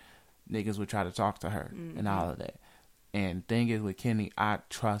work. niggas would try to talk to her and all of that. And thing is with Kenny, I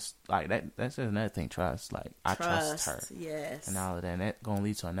trust, like, that's another thing, trust. Like, I trust her. Yes. And all of that. And that's going to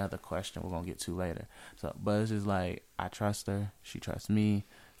lead to another question we're going to get to later. So, but it's just like, I trust her. She trusts me.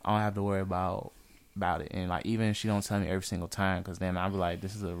 I don't have to worry about it. And, like, even if she don't tell me every single time, because then I'll be like,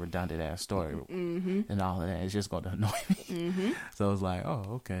 this is a redundant-ass story. And all of that. It's just going to annoy me. So it's like,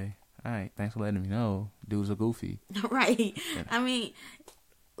 oh, okay. All right. Thanks for letting me know. Dudes are goofy. Right. I mean,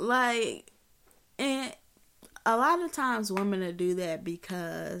 like, and a lot of times women will do that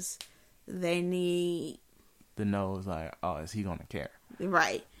because they need to know, is like, oh, is he gonna care?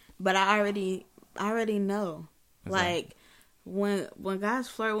 Right. But I already know. Exactly. Like when guys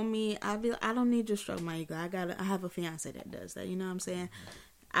flirt with me, I don't need to stroke my ego. I have a fiance that does that. You know what I'm saying?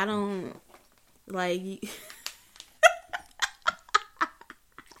 I don't like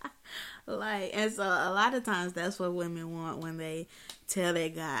like, and so a lot of times that's what women want when they tell their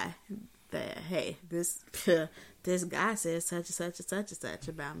guy that, hey, this guy says such and such and such and such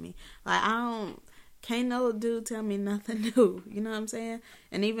about me. Like, can't no dude tell me nothing new. You know what I'm saying?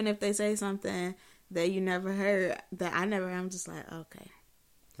 And even if they say something that you never heard, that I never heard, I'm just like, okay.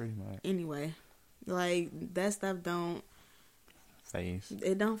 Pretty much. Anyway, like, that stuff don't phase.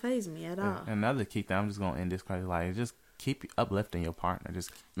 It don't phase me at all. Another key thing, I'm just going to end this crazy, like, just keep uplifting your partner.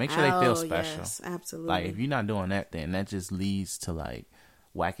 Just make sure they feel special. Yes, absolutely. Like, if you're not doing that, then that just leads to, like,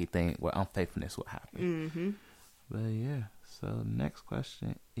 wacky thing where unfaithfulness will happen. But yeah, so next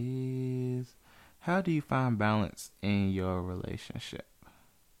question is, how do you find balance in your relationship?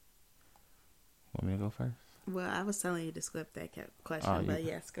 Want me to go first? Well, I was telling you to skip that question, but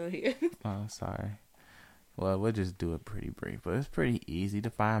yes, go ahead. Oh, sorry. Well, we'll just do it pretty brief, but it's pretty easy to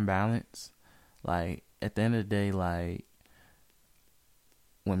find balance. Like, at the end of the day, like,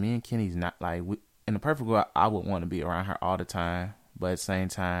 when me and Kenny's not, like, in the perfect world, I would want to be around her all the time. But at the same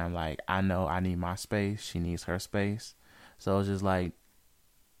time, like, I know I need my space. She needs her space. So it's just like,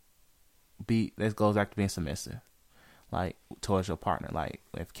 this goes back to being submissive, like, towards your partner. Like,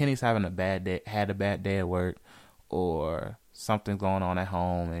 if Kenny's having a bad day at work, or something's going on at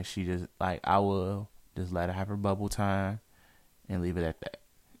home, and she just, like, I will just let her have her bubble time and leave it at that.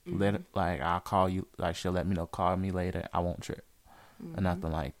 Let her, like, I'll call you, like, she'll let me know, call me later. I won't trip or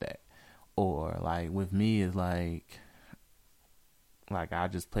nothing like that. Or, like, with me, is like I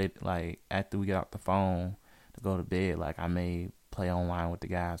just played, like, after we get off the phone to go to bed, like, I may play online with the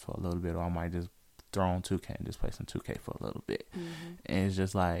guys for a little bit, or I might just throw on 2K and just play some 2K for a little bit. And it's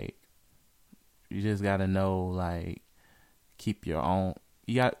just like, you just gotta know, like, keep your own.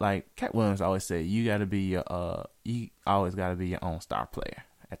 You got, like, Cat Williams always said, you always gotta be your own star player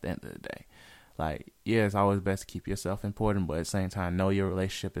at the end of the day. Like, yeah, it's always best to keep yourself important, but at the same time, know your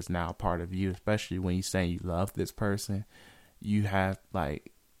relationship is now a part of you, especially when you say you love this person. You have,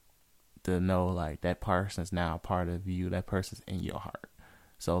 like, to know, like, that person's now a part of you. That person's in your heart.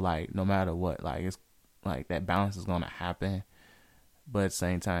 So, like, no matter what, like, it's like that balance is going to happen. But at the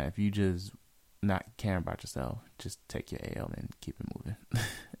same time, if you just not caring about yourself, just take your L and keep it moving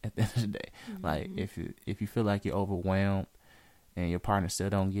at the end of the day. Like, if you feel like you're overwhelmed and your partner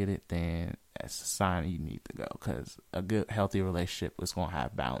still don't get it, then that's a sign you need to go. Because a good, healthy relationship is going to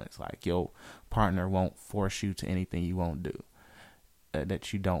have balance. Like, your partner won't force you to anything you won't do,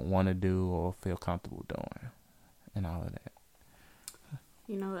 that you don't want to do or feel comfortable doing, and all of that.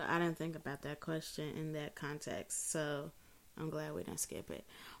 You know what? I didn't think about that question in that context, so I'm glad we didn't skip it.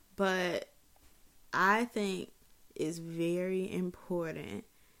 But I think it's very important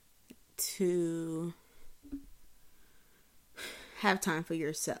to have time for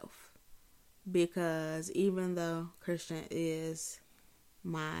yourself, because even though Christian is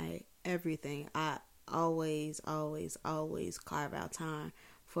my everything, I always carve out time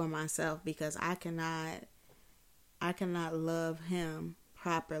for myself, because I cannot love him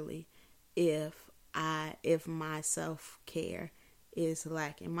properly if my self-care is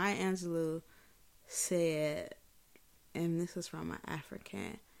lacking. Maya Angelou said, and this is from an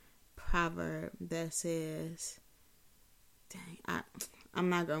African proverb that says, I'm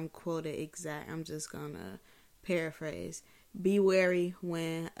not gonna quote it exact, I'm just gonna paraphrase: be wary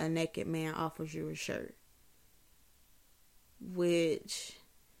when a naked man offers you a shirt. Which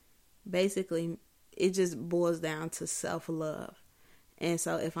basically, it just boils down to self-love. And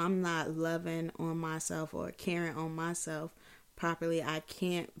so if I'm not loving on myself or caring on myself properly, I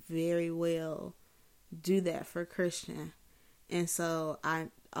can't very well do that for Christian. And so I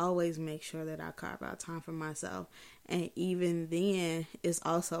always make sure that I carve out time for myself. And even then, it's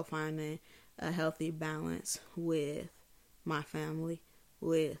also finding a healthy balance with my family,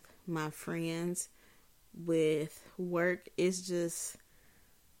 with my friends, with work. It's just,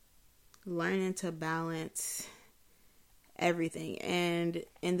 learning to balance everything. And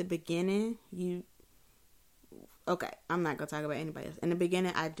in the beginning, okay, I'm not going to talk about anybody else. In the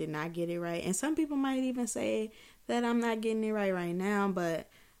beginning, I did not get it right. And some people might even say that I'm not getting it right now, but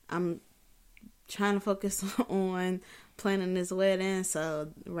I'm trying to focus on planning this wedding. So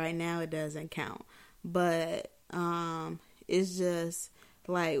right now it doesn't count. But it's just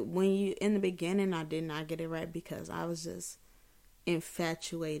like in the beginning, I did not get it right because I was just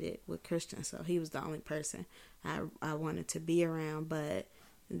infatuated with Christian. So he was the only person I wanted to be around. But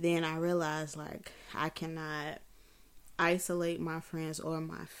then I realized like I cannot isolate my friends or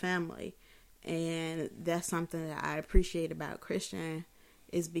my family, and that's something that I appreciate about Christian,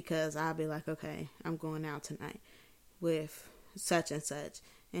 is because I'll be like, okay, I'm going out tonight with such and such,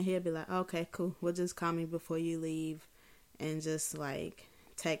 and he'll be like, okay, cool, well, just call me before you leave and just like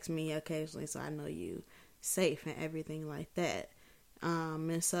text me occasionally so I know you safe and everything like that.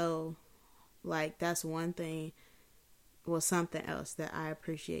 And so like that's one thing, well, something else that I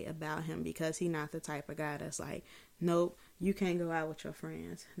appreciate about him, because he's not the type of guy that's like, nope, you can't go out with your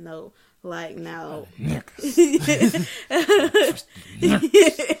friends. No, like now. I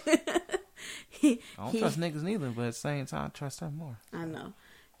don't trust niggas neither, but at the same time, I trust him more. I know.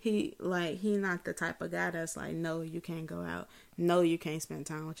 He not the type of guy that's like, no, you can't go out. No, you can't spend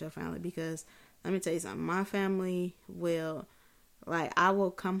time with your family. Because let me tell you something. My family will, like, I will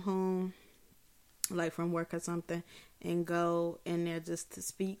come home, like from work or something, and go in there just to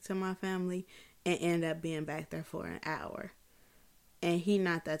speak to my family and end up being back there for an hour. And he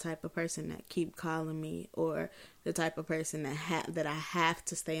not that type of person that keep calling me, or the type of person that I have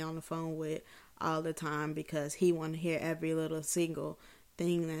to stay on the phone with all the time, because he want to hear every little single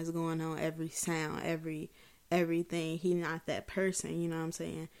thing that's going on, every sound, everything. He not that person, you know what I'm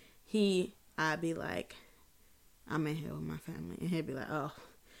saying? I'd be like, I'm in here with my family, and he'd be like, oh,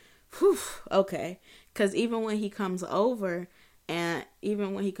 whew, okay. Because even when he comes over, because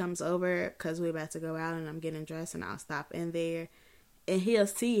we're about to go out and I'm getting dressed and I'll stop in there, and he'll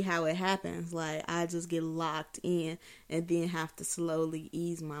see how it happens. Like, I just get locked in and then have to slowly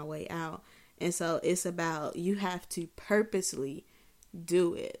ease my way out. And so it's about, you have to purposely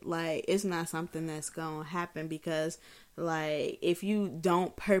do it. Like, it's not something that's gonna happen, because like, if you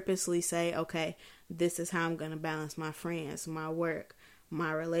don't purposely say, okay, this is how I'm gonna balance my friends, my work,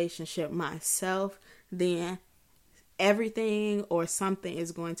 my relationship, myself, then everything or something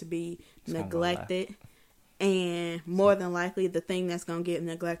is going to be neglected. And more than likely, the thing that's going to get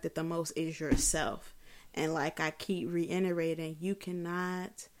neglected the most is yourself. And like I keep reiterating, you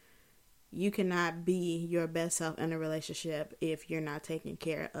cannot be your best self in a relationship if you're not taking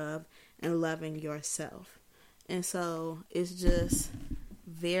care of and loving yourself. And so it's just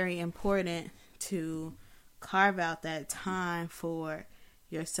very important to carve out that time for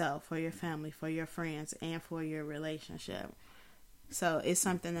yourself, for your family, for your friends, and for your relationship. So it's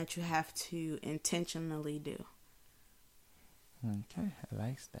something that you have to intentionally do. Okay, I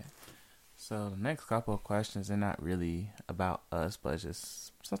like that. So the next couple of questions are not really about us, but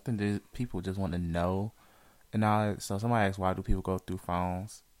just something that people just want to know. And all. So somebody asked, why do people go through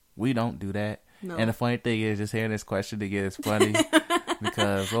phones? We don't do that. No. And the funny thing is, just hearing this question again is funny.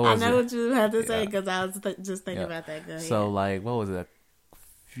 Because what was I know what you had to say, because I was just thinking about that. Go ahead. So like, what was it? A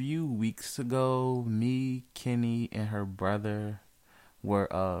few weeks ago, me, Kenny, and her brother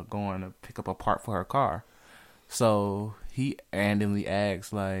were going to pick up a part for her car. So he randomly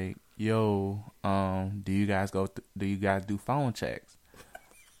asked, like, yo, do you guys do phone checks?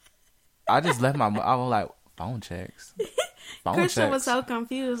 I just left I was like, phone checks? Christian was so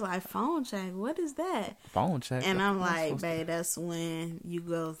confused, like, phone check? What is that? Phone check? And I'm like, babe, that's when you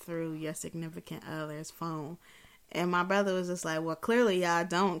go through your significant other's phone. And my brother was just like, well, clearly y'all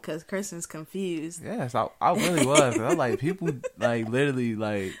don't, because Kristen's confused. Yes, I really was. I was like, people, like, literally,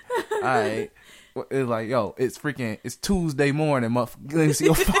 like, all right. It's like, yo, it's Tuesday morning, motherfucker. Let me see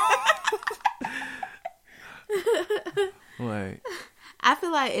your phone. Like, I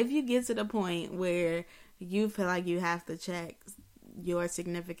feel like if you get to the point where you feel like you have to check your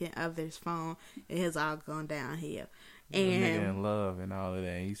significant other's phone, it has all gone downhill. And nigga in love and all of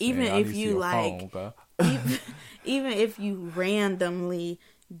that. He's even saying, if you like, even if you randomly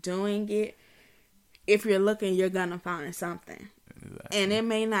doing it, if you're looking, you're gonna find something. Exactly. And it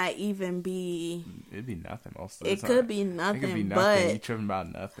may not even be. It'd be nothing most of the time. It could be nothing. It could be nothing. But you tripping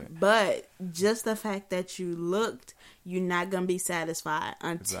about nothing. But just the fact that you looked, you're not gonna be satisfied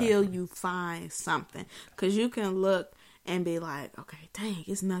until you find something. Because you can look and be like, okay, dang,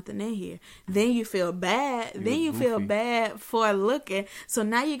 it's nothing in here. Then you feel bad. Then you feel bad for looking. So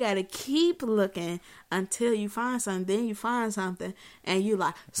now you got to keep looking until you find something. Then you find something, and you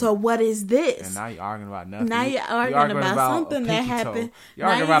like, so what is this? And now you're arguing about nothing. Now you're arguing about something that happened. You're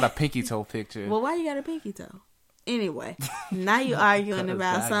arguing about a pinky toe picture. Well, why you got a pinky toe? Anyway, now you're arguing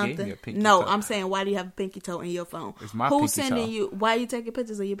about something. No, I'm saying, why do you have a pinky toe in your phone? It's my Who's pinky sending toe. you? Why are you taking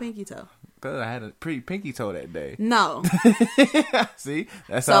pictures of your pinky toe? Because I had a pretty pinky toe that day. No. See?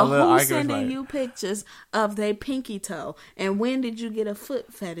 That's so how little who's arguments sending like. you pictures of their pinky toe? And when did you get a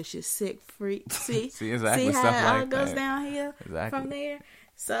foot fetish, you sick freak? See? See, exactly. See Stuff how it like all goes that. down here from there?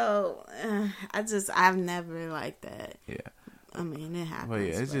 So, I've never liked that. Yeah. I mean, it happens. Well,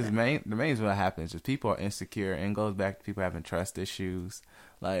 yeah, it's just the main reason what happens is people are insecure, and it goes back to people having trust issues.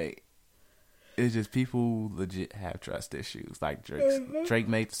 Like, it's just people legit have trust issues. Like Drake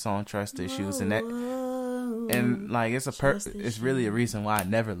made the song "Trust Issues," and that, and like it's really a reason why I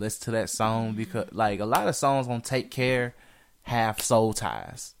never listened to that song, because like a lot of songs on Take Care have soul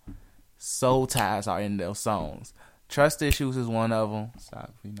ties. Soul ties are in those songs. Trust Issues is one of them.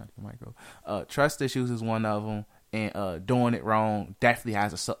 Stop, we knock the mic over. Trust Issues is one of them. And Doing It Wrong definitely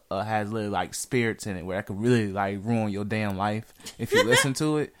has little like spirits in it where that could really like ruin your damn life if you listen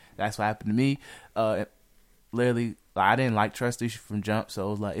to it. That's what happened to me. Literally, like, I didn't like Trust Issue from jump, so it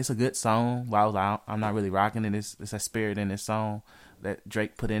was like it's a good song. But I was like, I'm not really rocking it. It's a spirit in this song that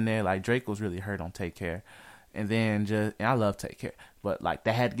Drake put in there. Like Drake was really hurt on Take Care, and then and I love Take Care, but like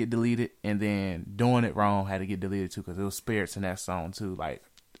that had to get deleted, and then Doing It Wrong had to get deleted too because there was spirits in that song too, like.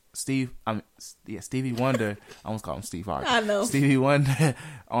 Stevie Wonder, I almost call him Steve Harvey. I know. Stevie Wonder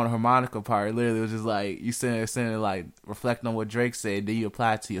on a harmonica part literally was just like, you sitting there like, reflecting on what Drake said, then you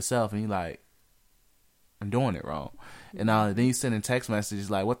apply it to yourself, and you like, I'm doing it wrong. And then you sending text messages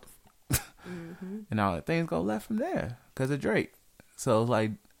like, what the and all the things go left from there because of Drake. So it's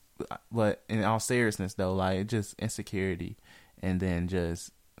like, but in all seriousness though, like, just insecurity, and then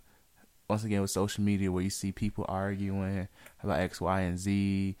just, once again, with social media where you see people arguing about X, Y, and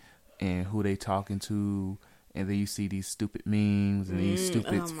Z and who they talking to, and then you see these stupid memes and these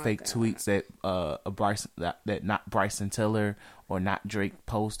stupid fake tweets that not Bryson Tiller or not Drake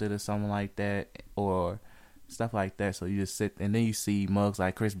posted or something like that, or stuff like that. So you just sit, and then you see mugs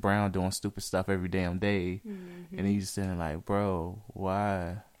like Chris Brown doing stupid stuff every damn day, and then you just sitting like, bro,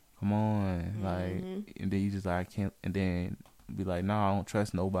 why? Come on, like, and then you just like, can't, and then be like, no, I don't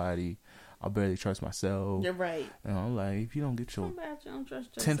trust nobody. I barely trust myself. You're right. And I'm like, if you don't get your you don't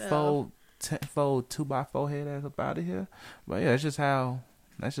trust tenfold 2x4 head ass up out of here. But yeah, that's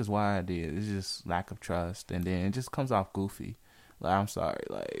just why I did. It's just lack of trust, and then it just comes off goofy. Like, I'm sorry,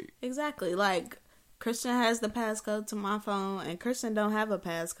 like. Exactly. Like, Christian has the passcode to my phone, and Christian don't have a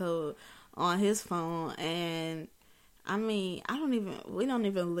passcode on his phone, and I mean, we don't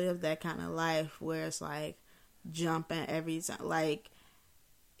even live that kind of life where it's like jumping every time. Like,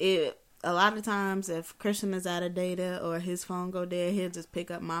 a lot of times if Christian is out of data or his phone go dead, he'll just pick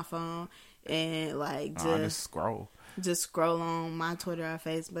up my phone and like just scroll on my Twitter or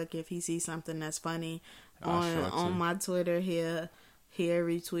Facebook. If he sees something that's funny on my Twitter, he'll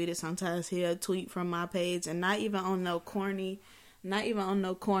retweet it. Sometimes he'll tweet from my page, and not even on no corny,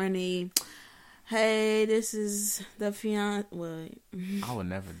 hey, this is the fiance. Well, I would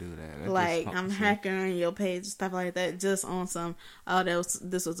never do that. Like, I'm hacking on your page, stuff like that, just on some,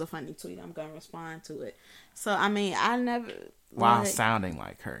 this was a funny tweet, I'm going to respond to it. So, I mean, I never. While sounding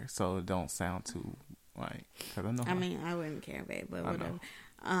like her, so it don't sound too, like, cause I know. I mean, I wouldn't care, babe, but whatever.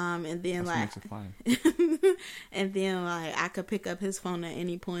 And then, that's what makes it funny. and then, like, I could pick up his phone at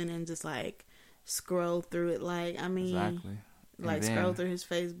any point and just, like, scroll through it. Like, I mean, exactly. Like, scroll through his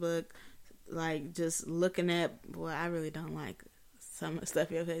Facebook. Like, just looking at, well, I really don't like some of the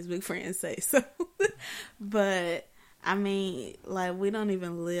stuff your Facebook friends say, so, but, I mean, like, we don't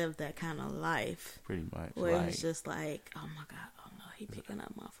even live that kind of life. Pretty much. Where it's just like, oh my God, oh no, he picking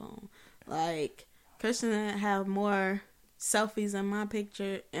up my phone. Like, Christian have more selfies in my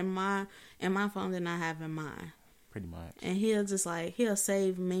picture, in my phone than I have in mine. Pretty much. And he'll just like, he'll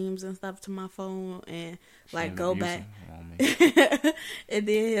save memes and stuff to my phone and like go back. And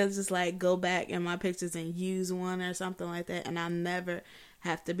then he'll just like go back in my pictures and use one or something like that. And I never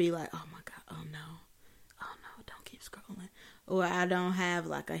have to be like, oh my God, oh no, don't keep scrolling. Or I don't have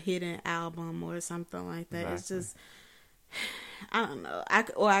like a hidden album or something like that. Exactly. It's just, I don't know.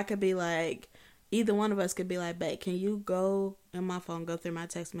 I could be like, either one of us could be like, babe, can you go in my phone, go through my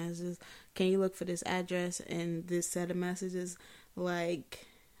text messages? Can you look for this address and this set of messages? Like,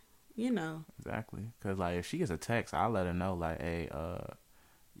 you know. Exactly. Because, like, if she gets a text, I'll let her know, like, hey,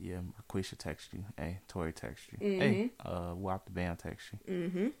 yeah, Marquisha text you. Hey, Tori text you. Mm-hmm. Hey, Wap the Bam text you.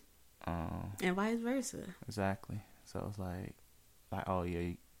 Mm-hmm. And vice versa. Exactly. So it's like, oh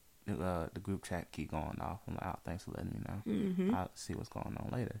yeah, the group chat keep going off. I'm like, oh, thanks for letting me know. Mm-hmm. I'll see what's going on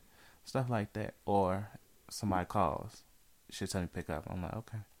later. Stuff like that. Or somebody calls, she'll tell me to pick up. I'm like,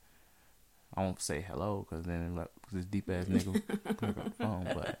 okay. I won't say hello because then this deep ass nigga pick up the phone.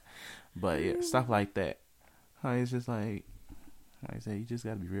 But yeah, stuff like that. It's just like I said, you just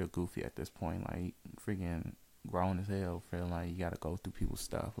gotta be real goofy at this point. Like freaking grown as hell, feeling like you gotta go through people's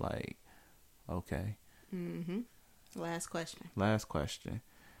stuff. Like, okay. Mm-hmm. Last question.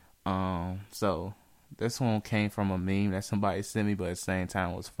 So this one came from a meme that somebody sent me, but at the same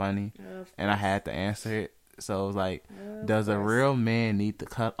time it was funny, and I had to answer it. So it was like, does a real man need to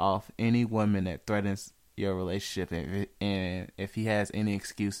cut off any woman that threatens your relationship, and if he has any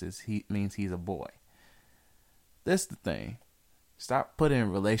excuses, he means he's a boy? That's the thing. Stop putting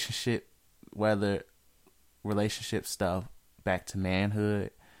relationship stuff back to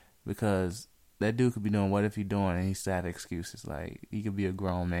manhood, because that dude could be doing what if he doing and he still have excuses. Like, he could be a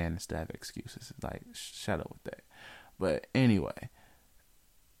grown man and still have excuses. Like, shut up with that. But anyway,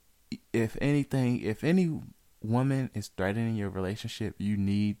 if any woman is threatening your relationship, you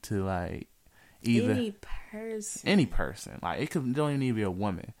need to, like, either any person. Like, don't even need to be a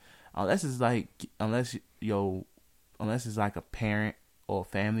woman. Unless it's like a parent or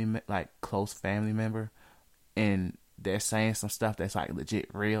family, like close family member, and they're saying some stuff that's like legit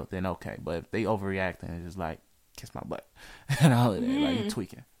real, then okay. But if they overreacting and just like kiss my butt and all of that, like you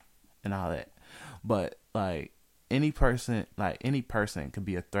tweaking and all that. But like any person could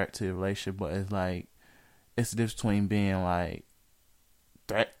be a threat to the relationship, but it's like it's the difference between being like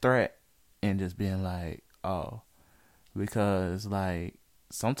threat and just being like, oh, because like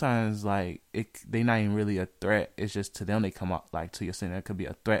sometimes like they not even really a threat. It's just to them they come up like to your center. It could be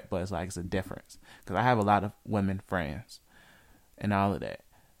a threat, but it's like it's a difference. Because I have a lot of women friends and all of that.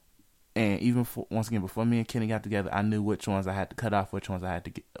 And even once again, before me and Kenny got together, I knew which ones I had to cut off, which ones I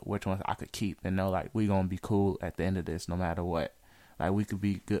could keep, and know like we gonna be cool at the end of this, no matter what. Like we could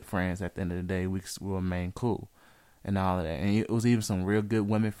be good friends at the end of the day. We'll remain cool and all of that. And it was even some real good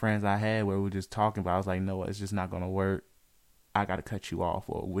women friends I had where we were just talking, but I was like, no, it's just not gonna work. I gotta cut you off,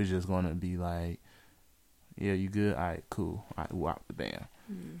 or we're just gonna be like, yeah, you good? All right, cool. All right, Wap the Bam.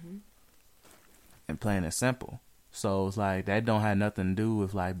 Mm-hmm. And plain and simple. So it's like that don't have nothing to do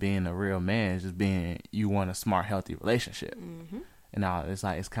with like being a real man. It's just being you want a smart, healthy relationship. Mm-hmm. And all it's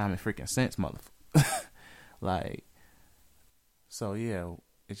like it's common freaking sense, motherfucker. Like, so yeah,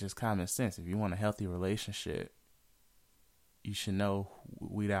 it's just common sense. If you want a healthy relationship, you should know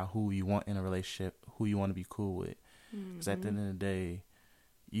weed out who you want in a relationship, who you want to be cool with. Because at the end of the day,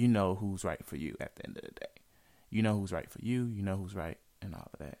 you know who's right for you at the end of the day. You know who's right for you. You know who's right and all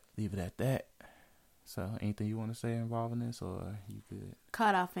of that. Leave it at that. So, anything you want to say involving this, or you good?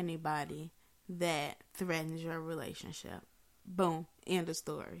 Cut off anybody that threatens your relationship. Boom. End of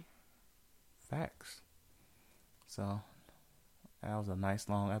story. Facts. So, that was a nice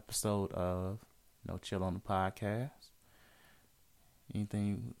long episode of No Chill on the Podcast.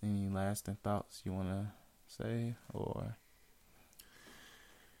 Any lasting thoughts you want to say, or?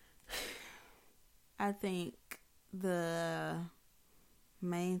 I think the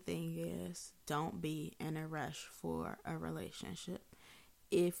main thing is don't be in a rush for a relationship.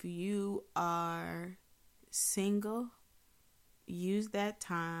 If you are single, use that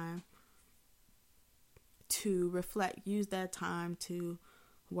time to reflect, use that time to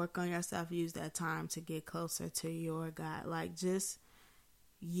work on yourself, use that time to get closer to your God. Like, just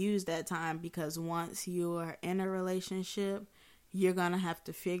use that time, because once you're in a relationship, you're gonna have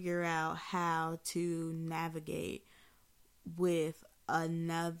to figure out how to navigate with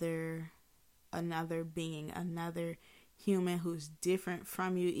another being, another human who's different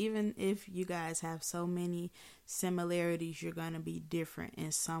from you. Even if you guys have so many similarities, you're gonna be different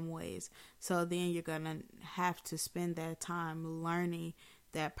in some ways. So then you're gonna have to spend that time learning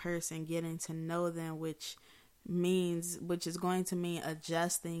that person, getting to know them, which is going to mean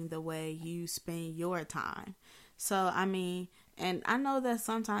adjusting the way you spend your time. So, I mean, and I know that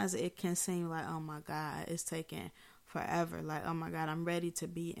sometimes it can seem like, oh my God, it's taking forever. Like, oh my God, I'm ready to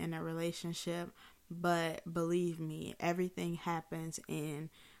be in a relationship. But believe me, everything happens in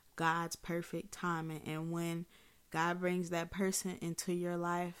God's perfect timing. And when God brings that person into your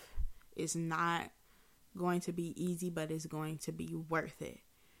life, it's not going to be easy, but it's going to be worth it.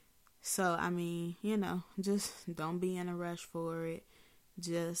 So, I mean, just don't be in a rush for it.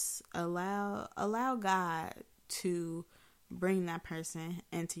 Just allow God to bring that person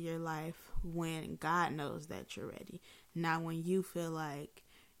into your life when God knows that you're ready. Not when you feel like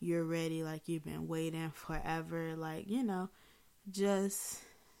you're ready, like you've been waiting forever, like, you know, just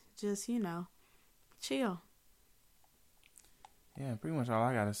you know, chill. Yeah, pretty much all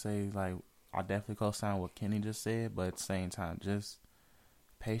I gotta say, like, I definitely co-sign what Kenny just said, but at the same time, just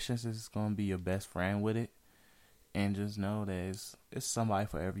patience is gonna be your best friend with it, and just know that it's somebody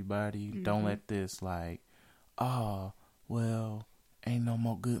for everybody. Mm-hmm. Don't let this, like, oh, well, ain't no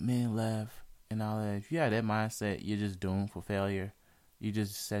more good men left and all that. If you have that mindset, you're just doomed for failure. You're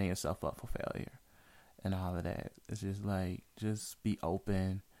just setting yourself up for failure and all of that. It's just like, just be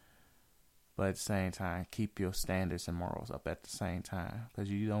open, but at the same time, keep your standards and morals up at the same time,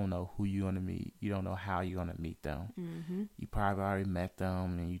 because you don't know who you're going to meet. You don't know how you're going to meet them. Mm-hmm. You probably already met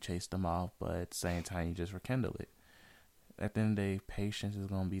them and you chased them off, but at the same time, you just rekindle it. At the end of the day, patience is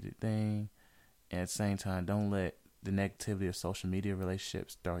going to be the thing. And at the same time, don't let the negativity of social media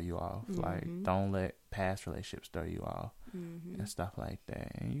relationships throw you off. Mm-hmm. Like, don't let past relationships throw you off. Mm-hmm. And stuff like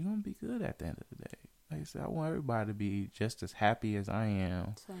that. And you're going to be good at the end of the day. Like I said, I want everybody to be just as happy as I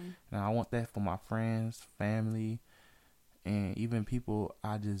am. Same. And I want that for my friends, family, and even people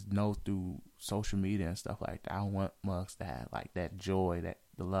I just know through social media and stuff like that. I want mugs to have like that joy, that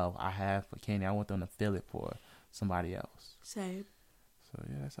the love I have for Kenny. I want them to feel it for somebody else. Same. So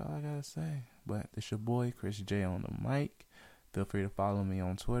yeah, that's all I gotta say. But it's your boy Chris J on the mic. Feel free to follow me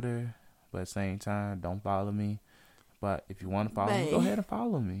on Twitter, but at the same time, don't follow me. But if you want to follow me, go ahead and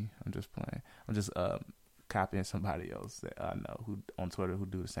follow me. I'm just playing. I'm just copying somebody else that I know who on Twitter who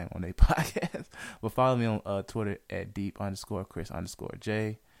do the same on their podcast. But follow me on Twitter at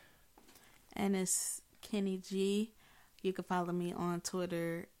deep_Chris_J. And it's Kenny G. You can follow me on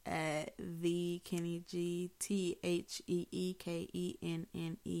Twitter at the Kenny G,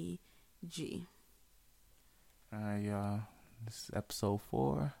 TheeKenneG. All right, y'all. This is episode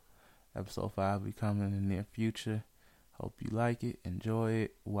 4. Episode 5 will be coming in the near future. Hope you like it, enjoy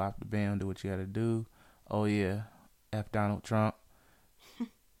it, whop the band, do what you gotta do. Oh yeah, F Donald Trump.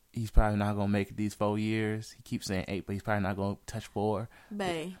 He's probably not gonna make it these 4 years. He keeps saying 8, but he's probably not gonna touch 4.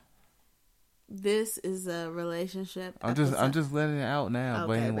 Bae, this is a relationship. I'm just letting it out now. Okay,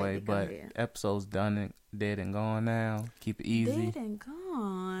 but anyway, baby, episode's done and dead and gone now. Keep it easy. Dead and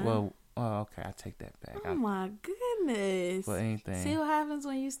gone. Well, okay, I take that back. Oh my goodness. But anything. See what happens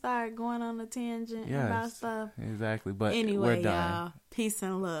when you start going on a tangent about stuff. Exactly. But anyway, we're done. Y'all, peace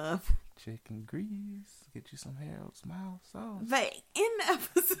and love. Chicken grease. Get you some hair, smile sauce. But in the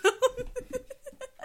episode.